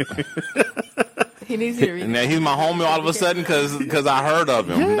homie. He needs to read. Now he's my homie all of a sudden because I heard of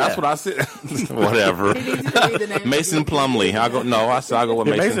him. Yeah. That's what I said. Whatever. He needs to read the name Mason Plumlee. I go with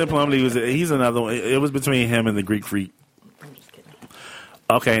Mason. Mason Plumlee he's another one. It was between him and the Greek Freak. I'm just kidding.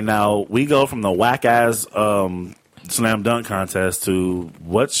 Okay, now we go from the whack ass slam dunk contest to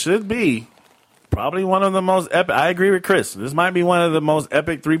what should be probably one of the most epic. I agree with Chris. This might be one of the most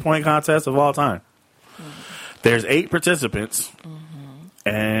epic 3-point contests of all time. There's 8 participants,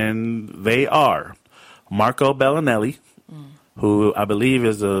 and they are Marco Bellinelli, who I believe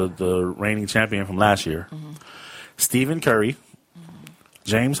is the reigning champion from last year, Stephen Curry,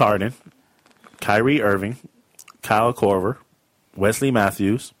 James Harden, Kyrie Irving, Kyle Korver, Wesley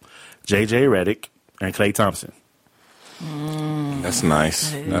Matthews, J.J. Redick, and Klay Thompson. That's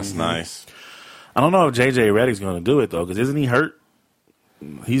nice. That's nice. I don't know if J.J. Redick's going to do it, though, because isn't he hurt?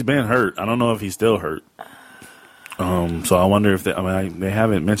 He's been hurt. I don't know if he's still hurt. So I wonder if they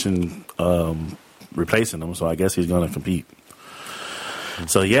haven't mentioned replacing him, so I guess he's going to compete.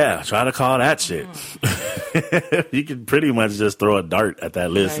 So, yeah, try to call that shit. You can pretty much just throw a dart at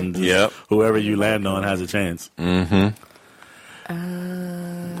that list, and whoever you land on has a chance.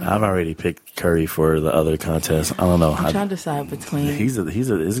 I've already picked Curry for the other contest. I don't know. I'm trying to decide between. It's going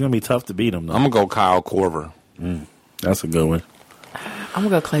to be tough to beat him, though. I'm going to go Kyle Korver. That's a good one. I'm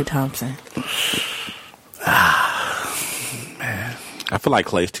going to go Klay Thompson. Man. I feel like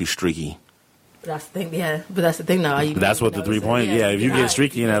Klay's too streaky. That's the thing, yeah. But that's the thing, though. That's what the 3-point. Yeah, if you get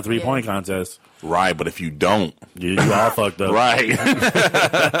streaky in that 3-point contest. Right, but if you don't. You all fucked up. Right.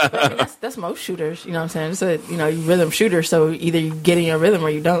 That's most shooters, you know what I'm saying? It's a, rhythm shooter, so either you get in your rhythm or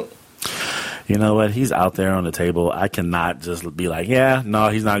you don't. You know what? He's out there on the table. I cannot just be like, no,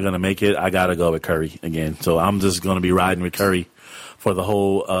 he's not going to make it. I got to go with Curry again. So I'm just going to be riding with Curry for the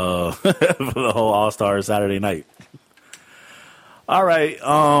whole All-Star Saturday night. All right.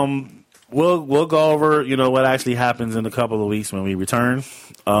 We'll go over, what actually happens in a couple of weeks when we return.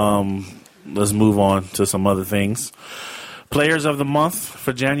 Let's move on to some other things. Players of the month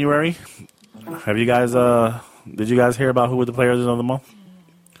for January. Have you guys did you guys hear about who were the players of the month?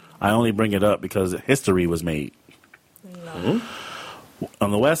 I only bring it up because history was made. No.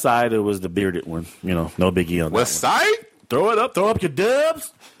 On the west side, it was the bearded one. No biggie on West side? Throw up your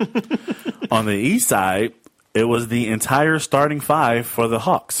dubs. On the east side, it was the entire starting 5 for the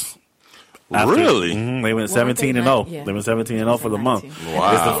Hawks. Really? They went 17-0. Yeah. They went 17-0 for the month.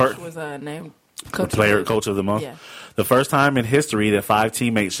 Wow. It's the first was named coach of the month. Yeah. The first time in history that 5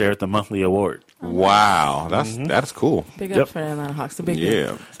 teammates shared the monthly award. Wow, that's cool. Big up for the Atlanta Hawks. A big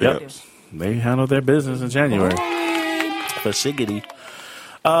deal. Yep. They handled their business in January. For shiggity.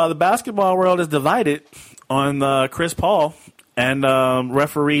 The basketball world is divided on Chris Paul and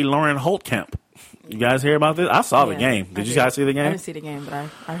referee Lauren Holtkamp. You guys hear about this? I saw the game. Did you guys see the game? I didn't see the game, but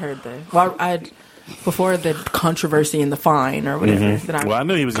I heard before the controversy and the fine or whatever. I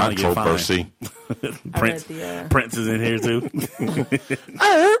knew he was going to get controversy. Prince is in here too.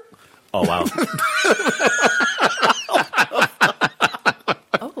 Oh wow!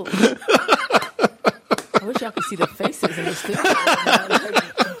 Oh, I wish y'all could see the faces in the studio.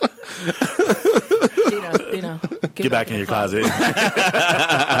 Get back in your closet.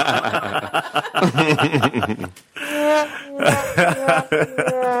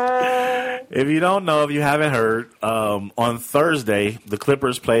 If you don't know, if you haven't heard, on Thursday the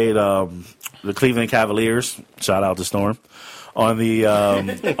Clippers played the Cleveland Cavaliers. Shout out to Storm on the on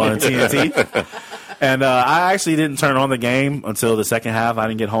TNT. And I actually didn't turn on the game until the second half. I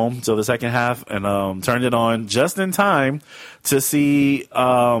didn't get home until the second half, and turned it on just in time to see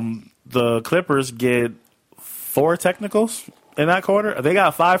the Clippers get 4 technicals in that quarter. They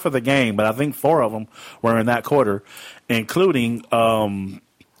got 5 for the game, but I think 4 of them were in that quarter, including Matt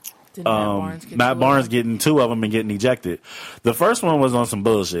Barnes getting 2 of them and getting ejected. The first one was on some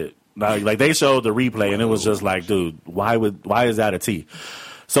bullshit. Like they showed the replay, and it was just like, dude, why is that a T?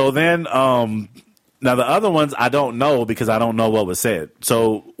 So then, now the other ones I don't know because I don't know what was said.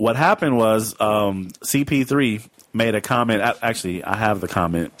 So what happened was CP3 made a comment. Actually, I have the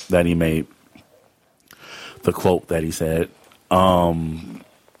comment that he made. The quote that he said, if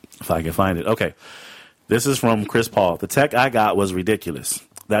I can find it. Okay. This is from Chris Paul. The tech I got was ridiculous.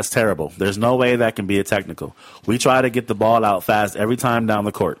 That's terrible. There's no way that can be a technical. We try to get the ball out fast every time down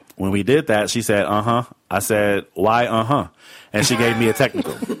the court. When we did that, she said, I said, why, And she gave me a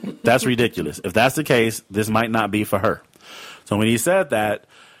technical. That's ridiculous. If that's the case, this might not be for her. So when he said that,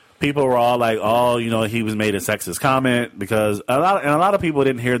 people were all like, he was made a sexist comment because a lot of people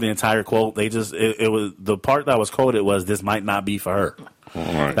didn't hear the entire quote. They just, it was the part that was quoted was, this might not be for her.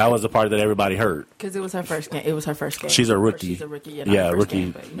 Right. That was the part that everybody heard. Because it was her first game. It was her first game. She's a rookie. She's a rookie.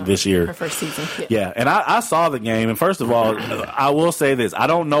 Rookie this year. Her first season. Yeah, and I saw the game, and first of all, I will say this. I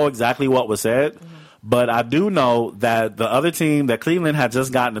don't know exactly what was said, but I do know that the other team, that Cleveland had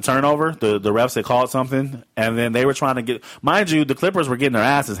just gotten a turnover. The refs had called something, and then they were trying to get, mind you, the Clippers were getting their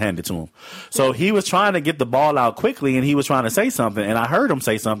asses handed to him. So he was trying to get the ball out quickly, and he was trying to say something, and I heard him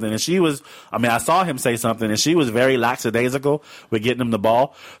say something, and I saw him say something, and she was very lackadaisical with getting him the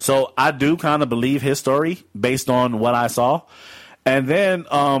ball. So I do kind of believe his story based on what I saw. And then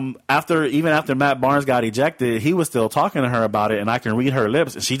after Matt Barnes got ejected, he was still talking to her about it, and I can read her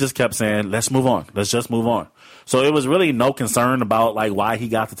lips, and she just kept saying, let's move on. Let's just move on. So it was really no concern about like why he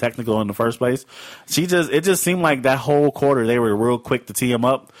got the technical in the first place. It just seemed like that whole quarter they were real quick to tee him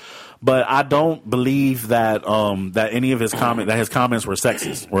up. But I don't believe that that any of his comments were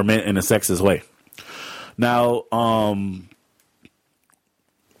sexist, were meant in a sexist way. Now,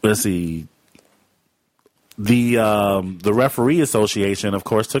 let's see. The referee association, of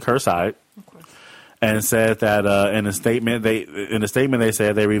course, took her side and said that in a statement they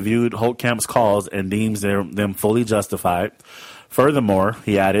said they reviewed Holtkamp's calls and deems them fully justified. Furthermore,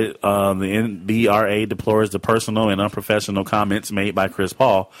 he added, the NBRA deplores the personal and unprofessional comments made by Chris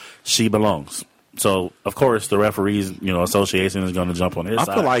Paul. She belongs. So, of course, the referees, association is going to jump on his side.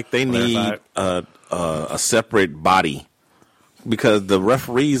 I feel like they need a separate body because the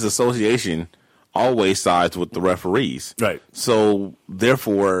referees association always sides with the referees. Right. So,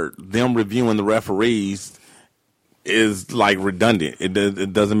 therefore, them reviewing the referees is like redundant.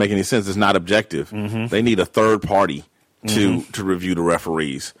 It doesn't make any sense. It's not objective. Mm-hmm. They need a third party to review the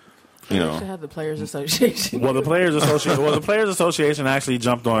referees. They should have the Players Association. Well, the Players Association actually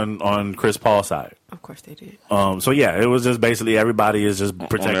jumped on Chris Paul's side. Of course they did. So yeah, it was just basically everybody is just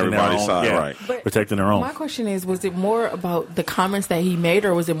protecting their own side, right? But protecting their own. My question is, was it more about the comments that he made,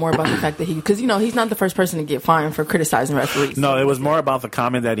 or was it more about the fact that because he's not the first person to get fined for criticizing referees? No, it was more about the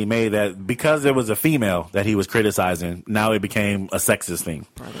comment that he made that because it was a female that he was criticizing, now it became a sexist thing.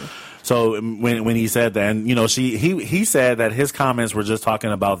 Right. So when he said that, and he said that his comments were just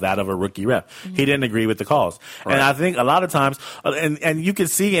talking about that of a rookie ref. Mm-hmm. He didn't agree with the calls, right. And I think a lot of times, and you could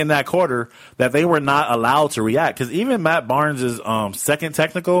see in that quarter that they were not allowed to react because even Matt Barnes' second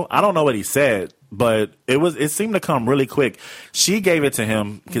technical, I don't know what he said, but it seemed to come really quick. She gave it to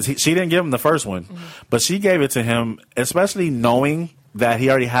him because she didn't give him the first one, but she gave it to him, especially knowing that he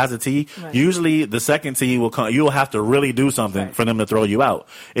already has a tee. Right. Usually the second tee will come. You'll have to really do something for them to throw you out.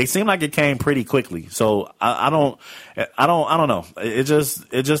 It seemed like it came pretty quickly. So I don't know. It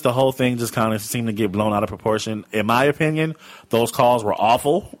just the whole thing just kind of seemed to get blown out of proportion. In my opinion, those calls were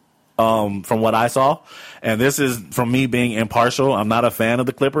awful. From what I saw, and this is from me being impartial. I'm not a fan of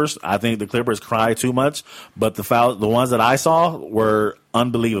the Clippers. I think the Clippers cry too much, but the ones that I saw were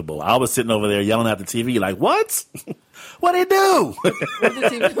unbelievable. I was sitting over there yelling at the TV like, what? What'd he do? What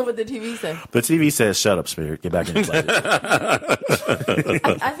did the TV say? The TV says, shut up, Spirit. Get back in the closet.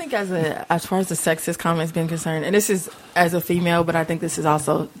 I think as far as the sexist comments being concerned, and this is as a female, but I think this is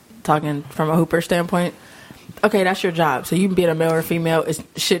also talking from a hooper standpoint. Okay, that's your job. So you can be a male or female. It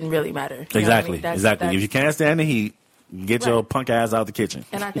shouldn't really matter. Exactly. Exactly. If you can't stand the heat, get your punk ass out the kitchen.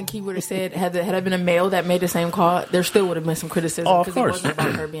 And I think he would have said, had it been a male that made the same call, there still would have been some criticism because it wasn't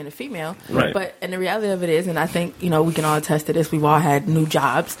about her being a female. Right. And the reality of it is, and I think, we can all attest to this, we've all had new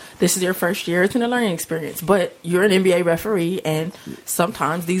jobs. This is your first year. It's a learning experience. But you're an NBA referee, and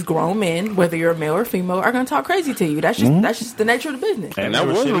sometimes these grown men, whether you're a male or female, are going to talk crazy to you. That's just the nature of the business. And that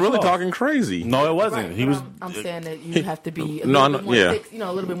wasn't really talking crazy. No, it wasn't. Right. He was. I'm saying that you have to be a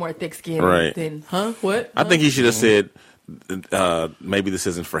little bit more thick-skinned than, what? I think he should have said, maybe this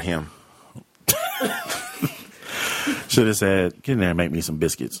isn't for him. Should have said, get in there and make me some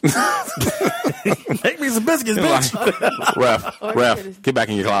biscuits. Make me some biscuits, bitch. Ref, get back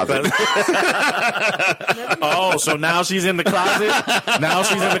in your closet. Oh, so now she's in the closet? Now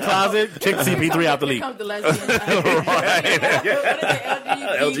she's in the closet? Kick CP3 out the league.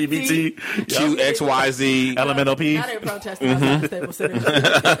 LGBT. QXYZ. LMNOP. Now they're protesting outside the Staples Center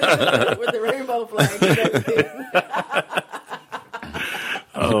with the rainbow flag.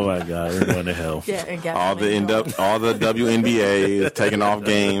 Oh my God, we're going to hell. Yeah, and all the WNBA is taking off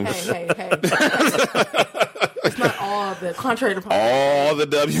games. Hey. It's not all the contrary to all the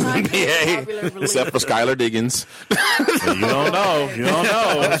WNBA except for Skylar Diggins. You don't know.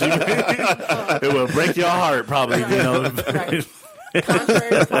 It will break your heart, probably. Right. Contrary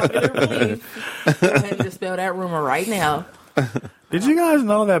to popular belief, go ahead and dispel that rumor right now. Did you guys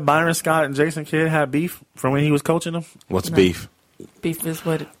know that Byron Scott and Jason Kidd had beef from when he was coaching them? What's beef? Beef is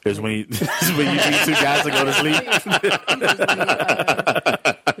what is when you beat two guys to go to sleep.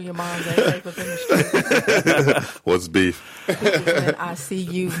 When your mom's at within the street. What's beef? When I see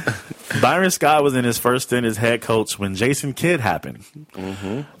you. Byron Scott was in his first stint as head coach when Jason Kidd happened.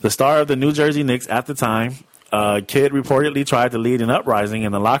 The star of the New Jersey Knicks at the time, Kidd reportedly tried to lead an uprising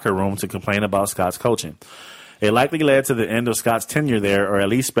in the locker room to complain about Scott's coaching. It likely led to the end of Scott's tenure there, or at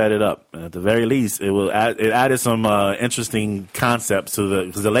least sped it up. At the very least, it added some interesting concepts to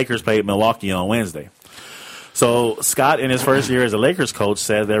because the Lakers played Milwaukee on Wednesday. So Scott, in his first year as a Lakers coach,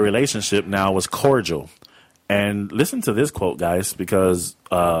 said their relationship now was cordial. And listen to this quote, guys, because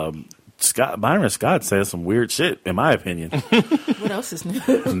Byron Scott says some weird shit, in my opinion. What else is new?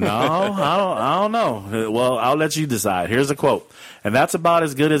 No, I don't know. Well, I'll let you decide. Here's a quote. And that's about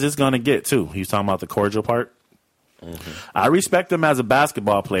as good as it's going to get, too. He's talking about the cordial part. I respect him as a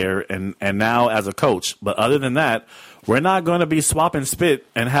basketball player and now as a coach. But other than that, we're not going to be swapping spit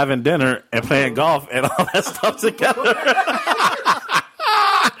and having dinner and playing golf and all that stuff together.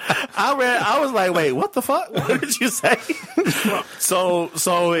 I was like, wait, what the fuck? What did you say? So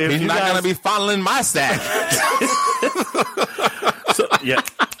if he's you not guys, going to be following my stack. yeah.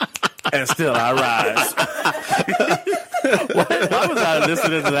 And still I rise. Why was I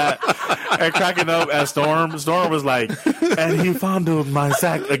listening to that and cracking up at Storm? Storm was like, and he fondled my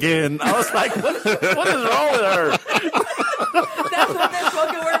sack again. I was like, what is wrong with her? That's what that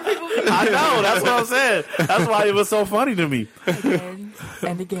spoken word people do. I know, that's what I'm saying. That's why it was so funny to me. Again,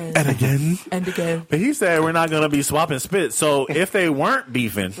 and again. And again. And again. But he said we're not going to be swapping spit. So if they weren't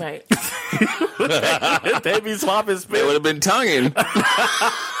beefing, Right. they'd be swapping spit. They would have been tonguing. But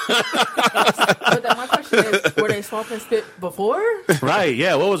then my question is, were they swapping spit before? Right,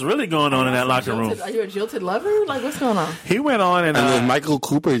 yeah. What was really going on in that locker room? Are you a jilted lover? Like, what's going on? He went on and... And then Michael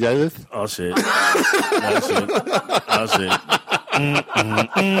Cooper, jealous. Oh, shit. Oh, shit.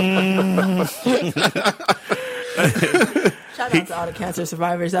 Shout out to all the cancer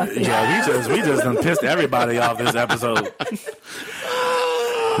survivors out there. Yeah, we just done pissed everybody off this episode.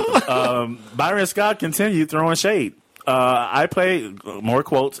 Byron Scott continued throwing shade. I played, more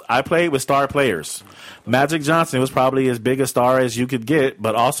quotes, I played with star players. Magic Johnson was probably as big a star as you could get,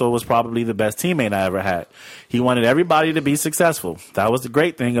 but also was probably the best teammate I ever had. He wanted everybody to be successful. That was the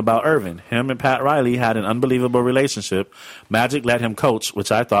great thing about Irvin. Him and Pat Riley had an unbelievable relationship. Magic let him coach,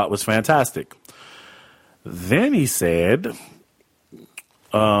 which I thought was fantastic. Then he said,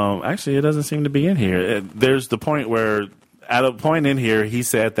 actually, it doesn't seem to be in here. There's the point where, at a point in here, he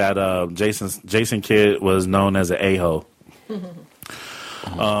said that Jason Kidd was known as an a-hole.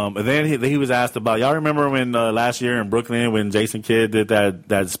 And then he was asked about, y'all remember when last year in Brooklyn when Jason Kidd did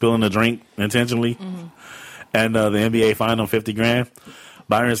that spilling the drink intentionally, and the NBA fined him $50,000?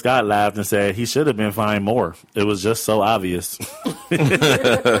 Byron Scott laughed and said he should have been fined more. It was just so obvious.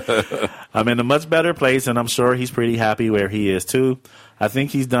 I'm in a much better place, and I'm sure he's pretty happy where he is too. I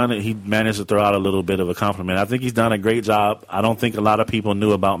think he's done it. He managed to throw out a little bit of a compliment. I think he's done a great job. I don't think a lot of people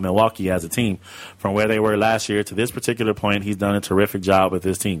knew about Milwaukee as a team. From where they were last year to this particular point, he's done a terrific job with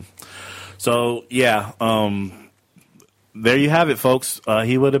his team. So, yeah, there you have it, folks.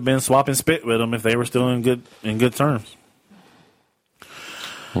 He would have been swapping spit with them if they were still in good terms.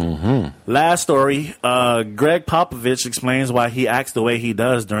 Last story, Greg Popovich explains why he acts the way he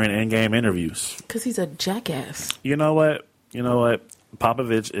does during in-game interviews. Because he's a jackass. You know what?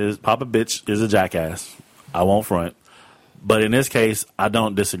 Popovich is a jackass. I won't front. But in this case, I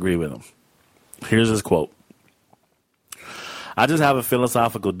don't disagree with him. Here's his quote. I just have a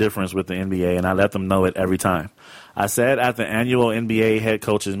philosophical difference with the NBA, and I let them know it every time. I said at the annual NBA head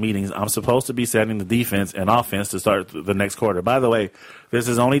coaches meetings, I'm supposed to be setting the defense and offense to start the next quarter. By the way, this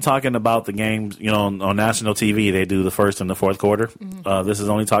is only talking about the games, on national TV. They do the first and the fourth quarter. This is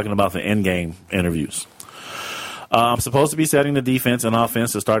only talking about the in-game interviews. I'm supposed to be setting the defense and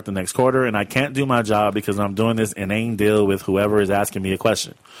offense to start the next quarter, and I can't do my job because I'm doing this inane deal with whoever is asking me a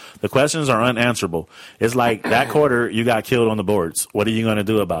question. The questions are unanswerable. It's like, that quarter, you got killed on the boards. What are you going to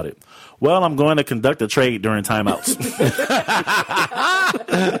do about it? Well, I'm going to conduct a trade during timeouts.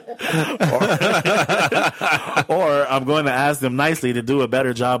 or I'm going to ask them nicely to do a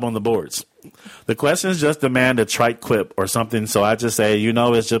better job on the boards. The questions just demand a trite quip or something, so I just say,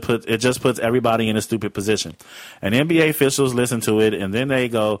 it just puts everybody in a stupid position. And NBA officials listen to it, and then they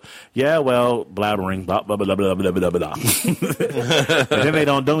go, yeah, well, blabbering, blah, blah, blah, blah, blah, blah, blah. And then they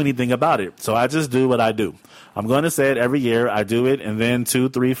don't do anything about it. So I just do what I do. I'm going to say it every year. I do it, and then 2,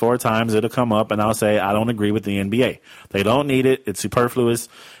 3, 4 times it'll come up, and I'll say, I don't agree with the NBA. They don't need it. It's superfluous.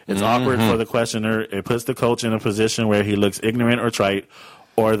 It's awkward for the questioner. It puts the coach in a position where he looks ignorant or trite,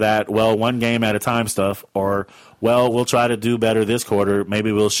 or that, well, one game at a time stuff, or, well, we'll try to do better this quarter.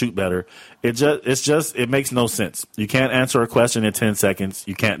 Maybe we'll shoot better. It makes no sense. You can't answer a question in 10 seconds.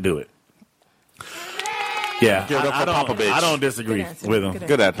 You can't do it. Yeah, I don't disagree with him.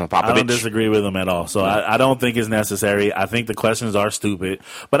 Good answer, Popovich. I don't disagree with him at all. So I don't think it's necessary. I think the questions are stupid.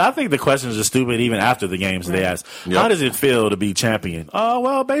 But I think the questions are stupid even after the games they ask. Yep. How does it feel to be champion? Oh,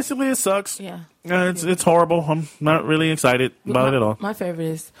 well, basically it sucks. Yeah. It's horrible. I'm not really excited about it at all. My favorite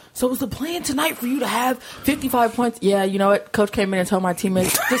is, so was the plan tonight for you to have 55 points? Yeah, you know what? Coach came in and told my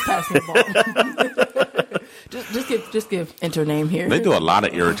teammates, just pass me the ball. just give enter name here. They do a lot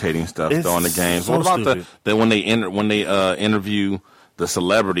of irritating stuff during the games. So what about when they interview the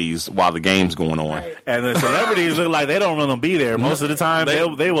celebrities while the game's going on? Right. And the celebrities look like they don't want to be there. Most of the time,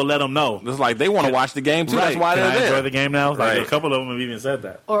 they will let them know. It's like they want to watch the game too. Right. That's why they're there. Enjoy the game now. Like Right. a couple of them have even said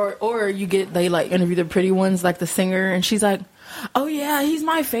that. Or they like interview the pretty ones, like the singer, and she's like, oh yeah, he's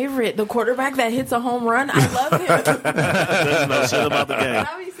my favorite, the quarterback that hits a home run. I love him. Doesn't know shit about the game.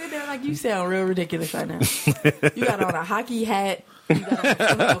 I'll be sitting there like, you sound real ridiculous right now. You got on a hockey hat, you got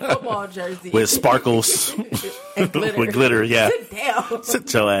a football jersey With sparkles. and glitter. With glitter, yeah. Sit down.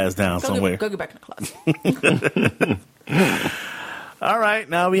 Sit your ass down somewhere. Go get back in the closet. All right,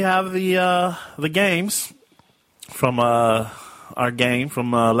 now we have the games from our game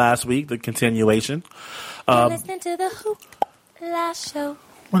from last week, the continuation. Listening to the HoopLA show.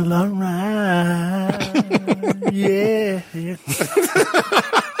 Well, all right. Yeah.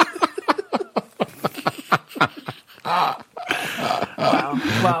 Wow.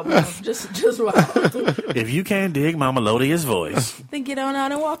 Just wow. If you can't dig my melodious voice, Then get on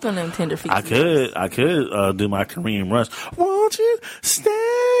out and walk on them tender feet. I could do my Kareem Rush. Won't you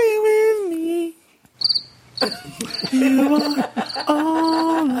stay with me? You are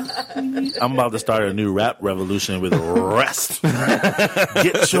all I need. I'm about to start a new rap revolution with rest.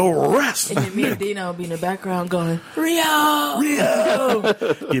 Get your rest. And then me and Dino will be in the background going, Rio!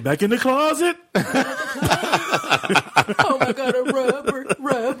 Get back in the closet. Oh my God, a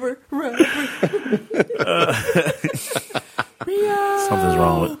rubber. Rio! Something's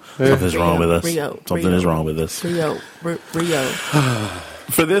wrong with us. Something is wrong with us. Rio.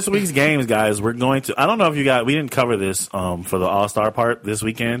 For this week's games, guys, we're going to. I don't know if we didn't cover this for the All-Star part this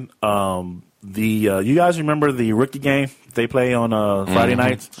weekend. You guys remember the rookie game they play on Friday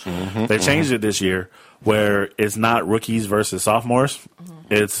nights? They changed it this year where it's not rookies versus sophomores.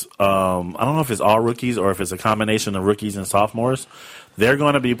 It's I don't know if it's all rookies or if it's a combination of rookies and sophomores. They're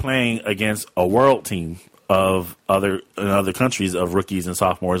going to be playing against a world team of other countries of rookies and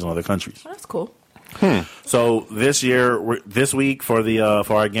sophomores in other countries. That's cool. So this week for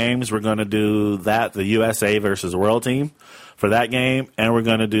our games, we're going to do the USA versus world team for that game, and we're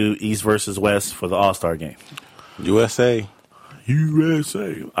going to do East versus West for the All-Star game. USA.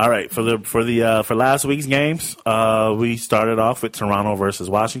 All right, for last week's games, we started off with Toronto versus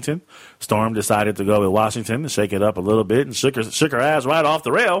Washington. Storm decided to go with Washington and shake it up a little bit and shook her ass right off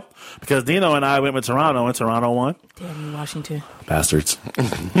the rail because Dino and I went with Toronto and Toronto won. Damn you, Washington. Bastards.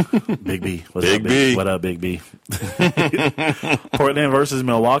 Big B. Big B. What up, Big B? Portland versus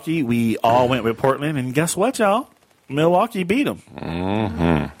Milwaukee. We all went with Portland, and guess what, y'all? Milwaukee beat them.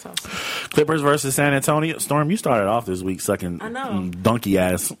 That's awesome. Clippers versus San Antonio. Storm, you started off this week sucking donkey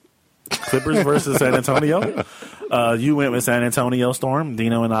ass. Clippers versus San Antonio. You went with San Antonio, Storm.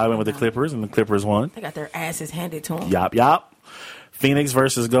 Dino and I went with the Clippers, and the Clippers won. They got their asses handed to them. Yop. Phoenix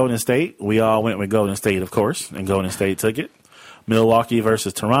versus Golden State. We all went with Golden State, of course, and Golden State took it. Milwaukee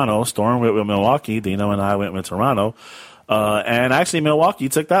versus Toronto. Storm went with Milwaukee. Dino and I went with Toronto. And actually, Milwaukee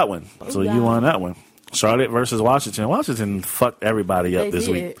took that one. So you won that one. Charlotte versus Washington. Washington fucked everybody up this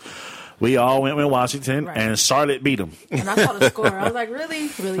week. We all went with Washington, and Charlotte beat them. And I saw the score. I was like, really?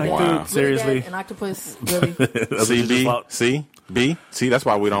 Wow. Dude, Seriously? An octopus? Really? See, that's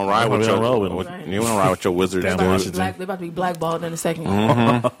why we don't ride with your You don't ride with your Wizards. Damn, dude. They're about to be blackballed in a second.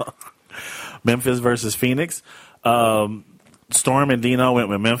 Memphis versus Phoenix. Storm and Dino went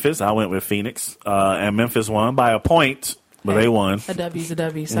with Memphis. I went with Phoenix. And Memphis won by a point. But they won. A W's a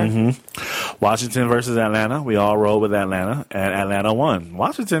W, sir. Washington versus Atlanta. We all rolled with Atlanta, and Atlanta won.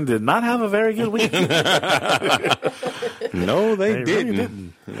 Washington did not have a very good week. No, they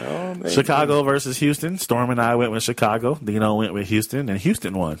didn't. Really didn't. Chicago versus Houston. Storm and I went with Chicago. Dino went with Houston, and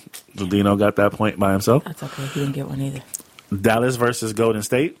Houston won. So Dino got that point by himself. That's okay. He didn't get one either. Dallas versus Golden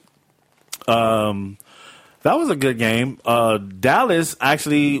State. That was a good game. Dallas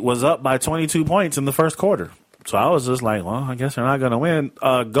actually was up by 22 points in the first quarter. So I was just like, well, I guess they're not going to win.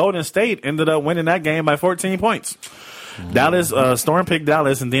 Golden State ended up winning that game by 14 points. Dallas, Storm picked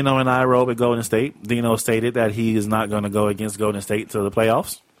Dallas, and Dino and I rolled with Golden State. Dino stated that he is not going to go against Golden State to the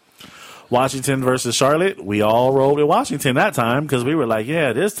playoffs. Washington versus Charlotte. We all rolled with Washington that time because we were like,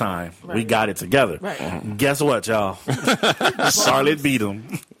 yeah, this time we got it together. Right. Guess what, y'all? Charlotte beat them.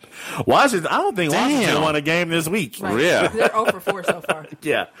 Washington, I don't think Washington won a game this week. Right. Yeah. They're 0-4 so far.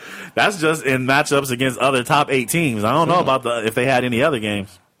 Yeah. That's just in matchups against other top 8 teams. I don't know about if they had any other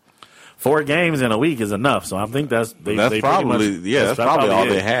games. 4 games in a week is enough. So I think that's probably all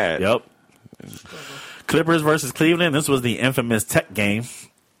they had. Yep. Clippers versus Cleveland. This was the infamous Tech game.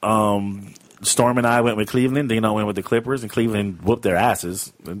 Storm and I went with Cleveland. Dino went with the Clippers, and Cleveland whooped their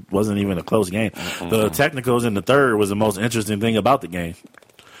asses. It wasn't even a close game. The technicals in the third was the most interesting thing about the game.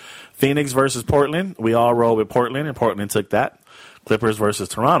 Phoenix versus Portland. We all rolled with Portland, and Portland took that. Clippers versus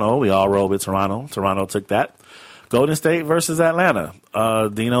Toronto. We all rolled with Toronto. Toronto took that. Golden State versus Atlanta.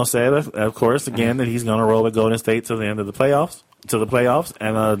 Dino said, of course, again, that he's going to roll with Golden State to the end of the playoffs.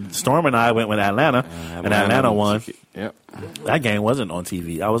 And Storm and I went with Atlanta, and Atlanta won. Yep. That game wasn't on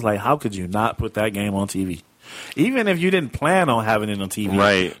TV. I was like, how could you not put that game on TV? Even if you didn't plan on having it on TV,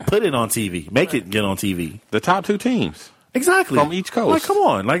 right? Put it on TV. Make it get on TV. The top 2 teams. Exactly. From each coast. Like, come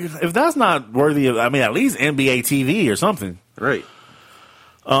on. Like, if that's not worthy of, at least NBA TV or something. Right.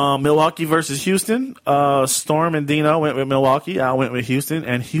 Milwaukee versus Houston. Storm and Dino went with Milwaukee. I went with Houston,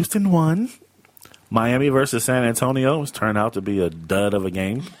 and Houston won. Miami versus San Antonio was turned out to be a dud of a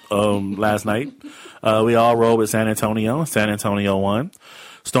game last night. We all rolled with San Antonio. San Antonio won.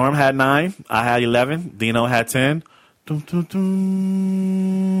 Storm had 9. I had 11. Dino had 10.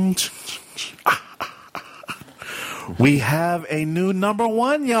 We have a new number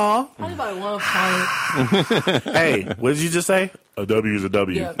 1, y'all. Only by 1 point. Hey, what did you just say? A W is a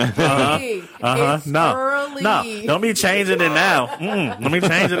W. Yeah. It's No, early. no, don't be changing it now. Let me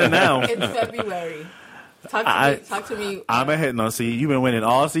change it now. It's February. Talk to me. I'm ahead. No, see, you've been winning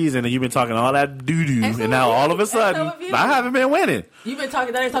all season, and you've been talking all that doo-doo, and now all of a sudden, I haven't been winning. You've been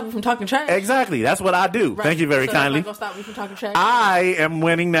talking. That ain't stopping me from talking trash. Exactly. That's what I do. Right. Thank you very so kindly. That's not gonna stop me from talking trash. I am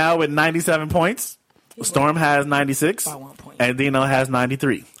winning now with 97 points. Storm has 96, by 1 point. and Dino has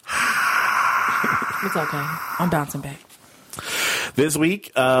 93. It's okay. I'm bouncing back. This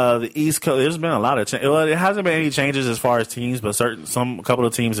week, the East Coast, there's been a lot of changes. Well, it hasn't been any changes as far as teams, but a couple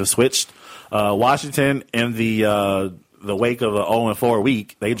of teams have switched. Washington, in the wake of an 0-4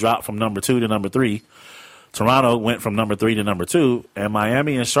 week, they dropped from number 2 to number 3. Toronto went from number 3 to number 2, and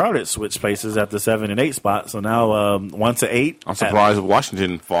Miami and Charlotte switched places at the 7 and 8 spot. So now 1 to 8. I'm surprised Washington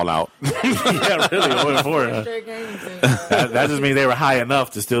didn't fall out. Yeah, really, 0-4. That just means they were high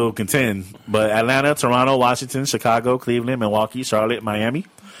enough to still contend. But Atlanta, Toronto, Washington, Chicago, Cleveland, Milwaukee, Charlotte, Miami.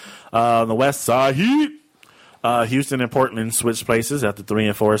 On the West side, Houston and Portland switched places at the 3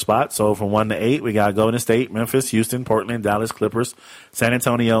 and 4 spot. So from 1 to 8, we got Golden State, Memphis, Houston, Portland, Dallas, Clippers, San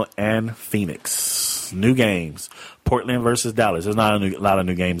Antonio, and Phoenix. New games. Portland versus Dallas. There's not a lot of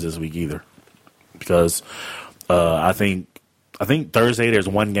new games this week either, because I think Thursday there's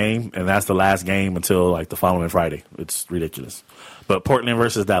 1 game, and that's the last game until like the following Friday. It's ridiculous. But Portland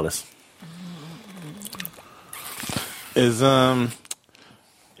versus Dallas. Is LMA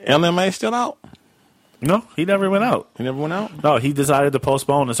still out? No, he never went out. He never went out? No, he decided to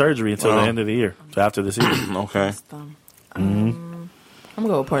postpone the surgery until the end of the year, so after the season. Okay. I'm gonna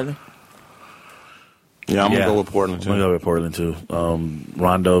go with Portland. Yeah, I'm going to go with Portland, too. I'm going to go with Portland, too.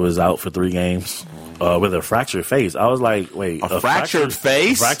 Rondo is out for 3 games with a fractured face. I was like, wait. A fractured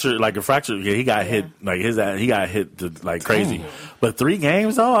face? Yeah, he got hit. Like, he got hit like crazy. But 3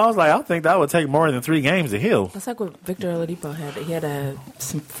 games, though? I was like, I think that would take more than 3 games to heal. That's like what Victor Oladipo had. He had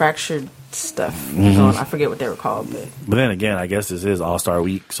some fractured stuff going. I forget what they were called. But then again, I guess this is All-Star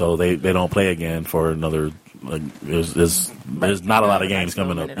Week, so they don't play again for another. Like, there's not a lot of games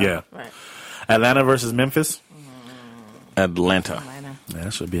coming up. Yeah. Right. Atlanta versus Memphis. Atlanta. Yeah,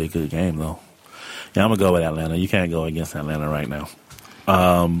 that should be a good game, though. Yeah, I'm going to go with Atlanta. You can't go against Atlanta right now.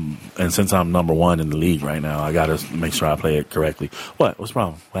 And since I'm number 1 in the league right now, I got to make sure I play it correctly. What's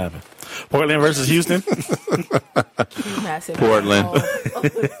wrong? What happened? Portland versus Houston. Portland.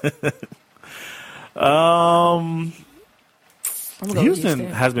 Houston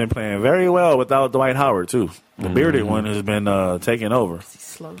has been playing very well without Dwight Howard, too. The bearded one has been taking over. He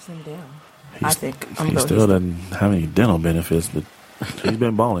slows him down. I think he still doesn't have any dental benefits, but he's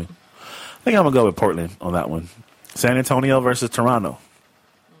been balling. I think I'm going to go with Portland on that one. San Antonio versus Toronto.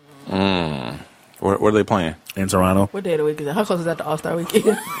 Where are they playing? In Toronto. What day of the week is that? How close is that to All-Star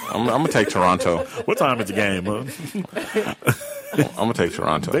Weekend? I'm going to take Toronto. What time is the game, huh? I'm going to take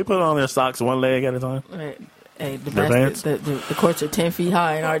Toronto. They put on their socks 1 leg at a time. Right. Hey, the courts are 10 feet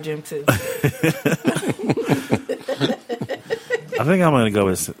high in our gym, too. I think I'm going to go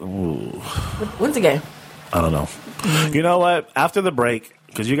with. Ooh, When's the game? I don't know. You know what? After the break,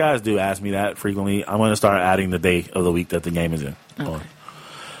 because you guys do ask me that frequently, I'm going to start adding the day of the week that the game is in. Okay.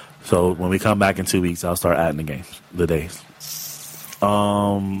 So when we come back in 2 weeks, I'll start adding the days.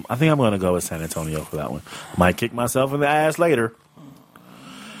 I think I'm going to go with San Antonio for that one. Might kick myself in the ass later.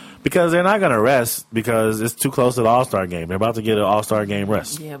 Because they're not going to rest because it's too close to the All-Star game. They're about to get an All-Star game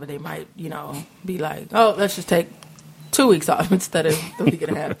rest. Yeah, but they might, be like, oh, let's just take 2 weeks off instead of the week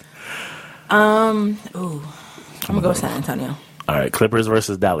and a half. I'm going to go with San Antonio. All right, Clippers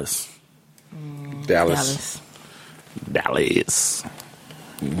versus Dallas. Dallas.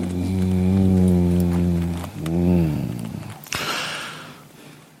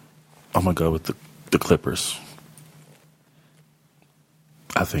 I'm going to go with the Clippers.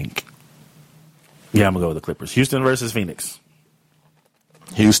 I think. Yeah, I'm going to go with the Clippers. Houston versus Phoenix.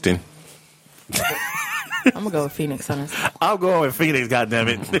 Houston. I'm going to go with Phoenix, honestly. I'm going with Phoenix,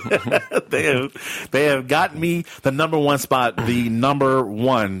 goddammit. They have gotten me the number one spot, the number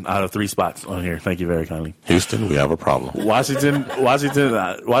one out of 3 spots on here. Thank you very kindly. Houston, we have a problem. Washington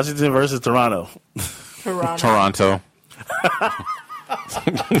versus Toronto. Toronto.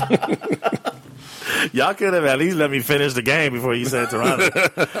 Y'all could have at least let me finish the game before you said Toronto.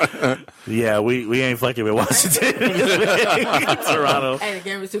 Yeah, we ain't fucking with Washington. Toronto. Hey, the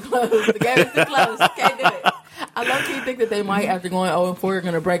game is too close. Can't do it. I low-key think that they might, after going 0-4, are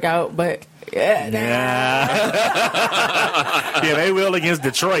going to break out, but yeah, they will against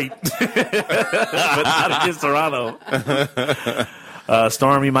Detroit, but not against Toronto.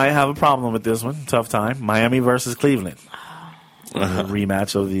 Stormy might have a problem with this one. Tough time. Miami versus Cleveland.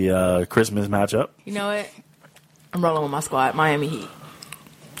 Rematch of the Christmas matchup. You know what? I'm rolling with my squad. Miami Heat.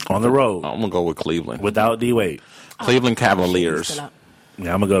 On the road. I'm going to go with Cleveland. Without D-Wade. Cleveland Cavaliers.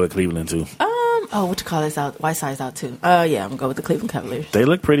 Yeah, I'm going to go with Cleveland, too. What you call this out? Whiteside's out, too. Yeah, I'm going to go with the Cleveland Cavaliers. They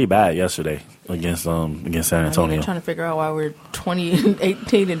looked pretty bad yesterday against San Antonio. They're trying to figure out why we're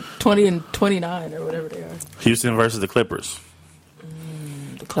 20-18 and 20-29 or whatever they are. Houston versus the Clippers.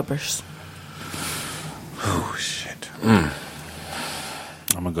 The Clippers. Oh, shit. I'm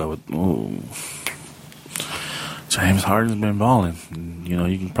going to go with... James Harden's been balling.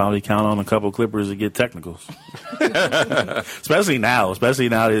 You can probably count on a couple Clippers to get technicals. Especially now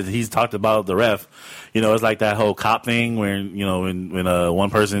that he's talked about the ref. It's like that whole cop thing where, when one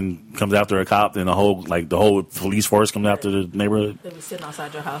person comes after a cop, then the whole police force comes after the neighborhood. They be sitting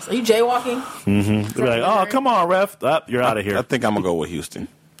outside your house. Are you jaywalking? Mm-hmm. They're like, oh, come on, ref. You're out of here. I think I'm going to go with Houston.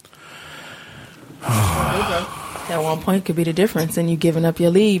 At one point could be the difference, and you giving up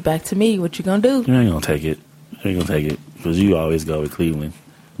your lead back to me. What you going to do? You ain't going to take it. Because you always go with Cleveland.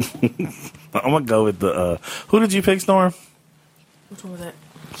 I'm going to go with the... who did you pick, Storm? Which one was that?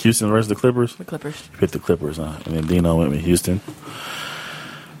 Houston versus the Clippers? The Clippers. You picked the Clippers, huh? And then Dino went with Houston.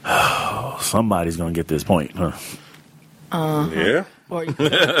 Somebody's going to get this point, huh? Yeah. Or you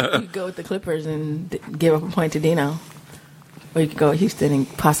could go with the Clippers and give up a point to Dino. Or you could go with Houston and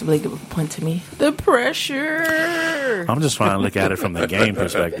possibly give up a point to me. The pressure. I'm just trying to look at it from the game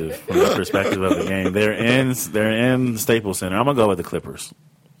perspective. From the perspective of the game. They're in Staples Center. I'm going to go with the Clippers.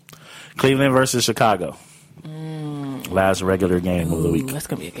 Cleveland versus Chicago. Last regular game of the week. That's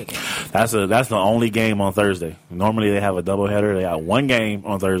going to be a good game. That's the only game on Thursday. Normally they have a doubleheader. They got one game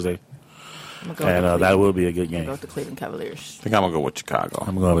on Thursday. And that will be a good game. Go with the Cleveland Cavaliers. I think I'm going to go with Chicago.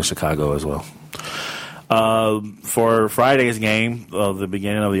 I'm going to go with Chicago as well. For Friday's game, the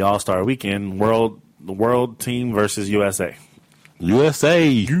beginning of the All-Star weekend, the world team versus USA.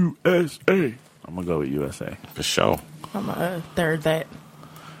 USA. I'm going to go with USA. For sure. I'm going to third that.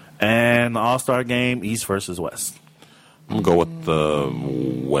 And the All-Star game, East versus West. I'm going to go with the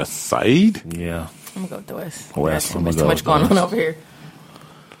West Side. Yeah. I'm going to go with the West. West. There's too much going on over here.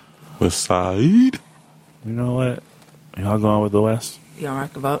 West Side. You know what? Y'all going with the West? You don't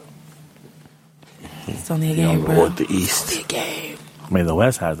rock the vote? It's only a game, bro. Or the East. It's only a game. I mean, the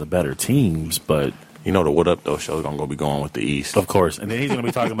West has the better teams, but... You know the What Up, though, show is going to be going with the East. Of course. And then he's going to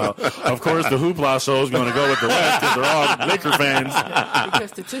be talking about, of course, the HoopLA show is going to go with the West because they're all Laker fans. Because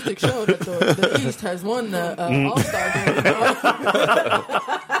statistics show that the East has won the All-Star game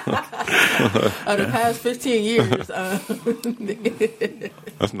of the past 15 years.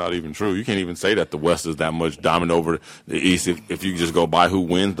 That's not even true. You can't even say that the West is that much dominant over the East if you just go by who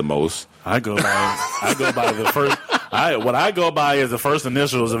wins the most. I go by the first... what I go by is the first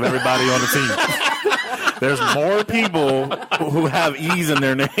initials of everybody on the team. There's more people who have E's in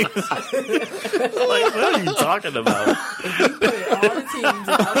their names. Like, what are you talking about? If you put all the teams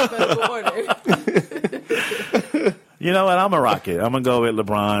in alphabetical order. You know what? I'm going to rock it. I'm going to go with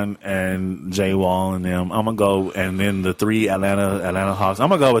LeBron and Jay Wall and them. I'm going to go, and then the 3 Atlanta Hawks. I'm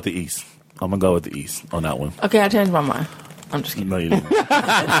going to go with the East. I'm going to go with the East on that one. Okay, I changed my mind. I'm just kidding. No, you didn't.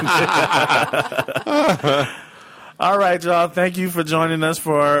 All right, y'all. Thank you for joining us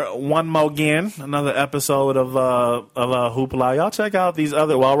for one more again, another episode of HoopLA. Y'all check out these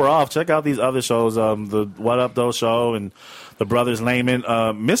other, while we're off, check out these other shows, the What Up Though show and the Brothers Layman.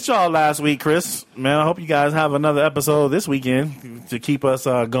 Missed y'all last week, Chris. Man, I hope you guys have another episode this weekend to keep us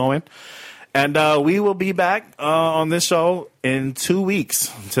going. And we will be back on this show in 2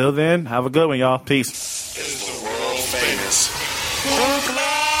 weeks. Until then, have a good one, y'all. Peace. Is the world famous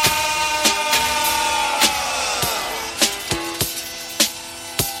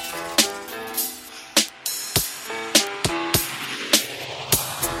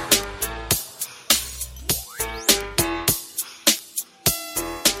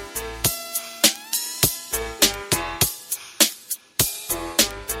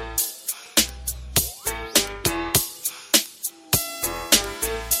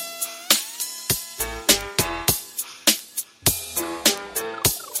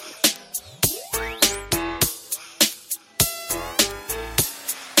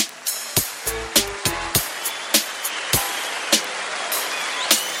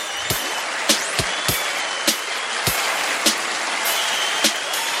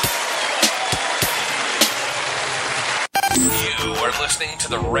listening to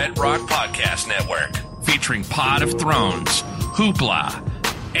the Red Rock Podcast Network, featuring Pod of Thrones, HoopLA,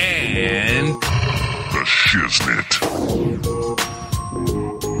 and The Shiznit.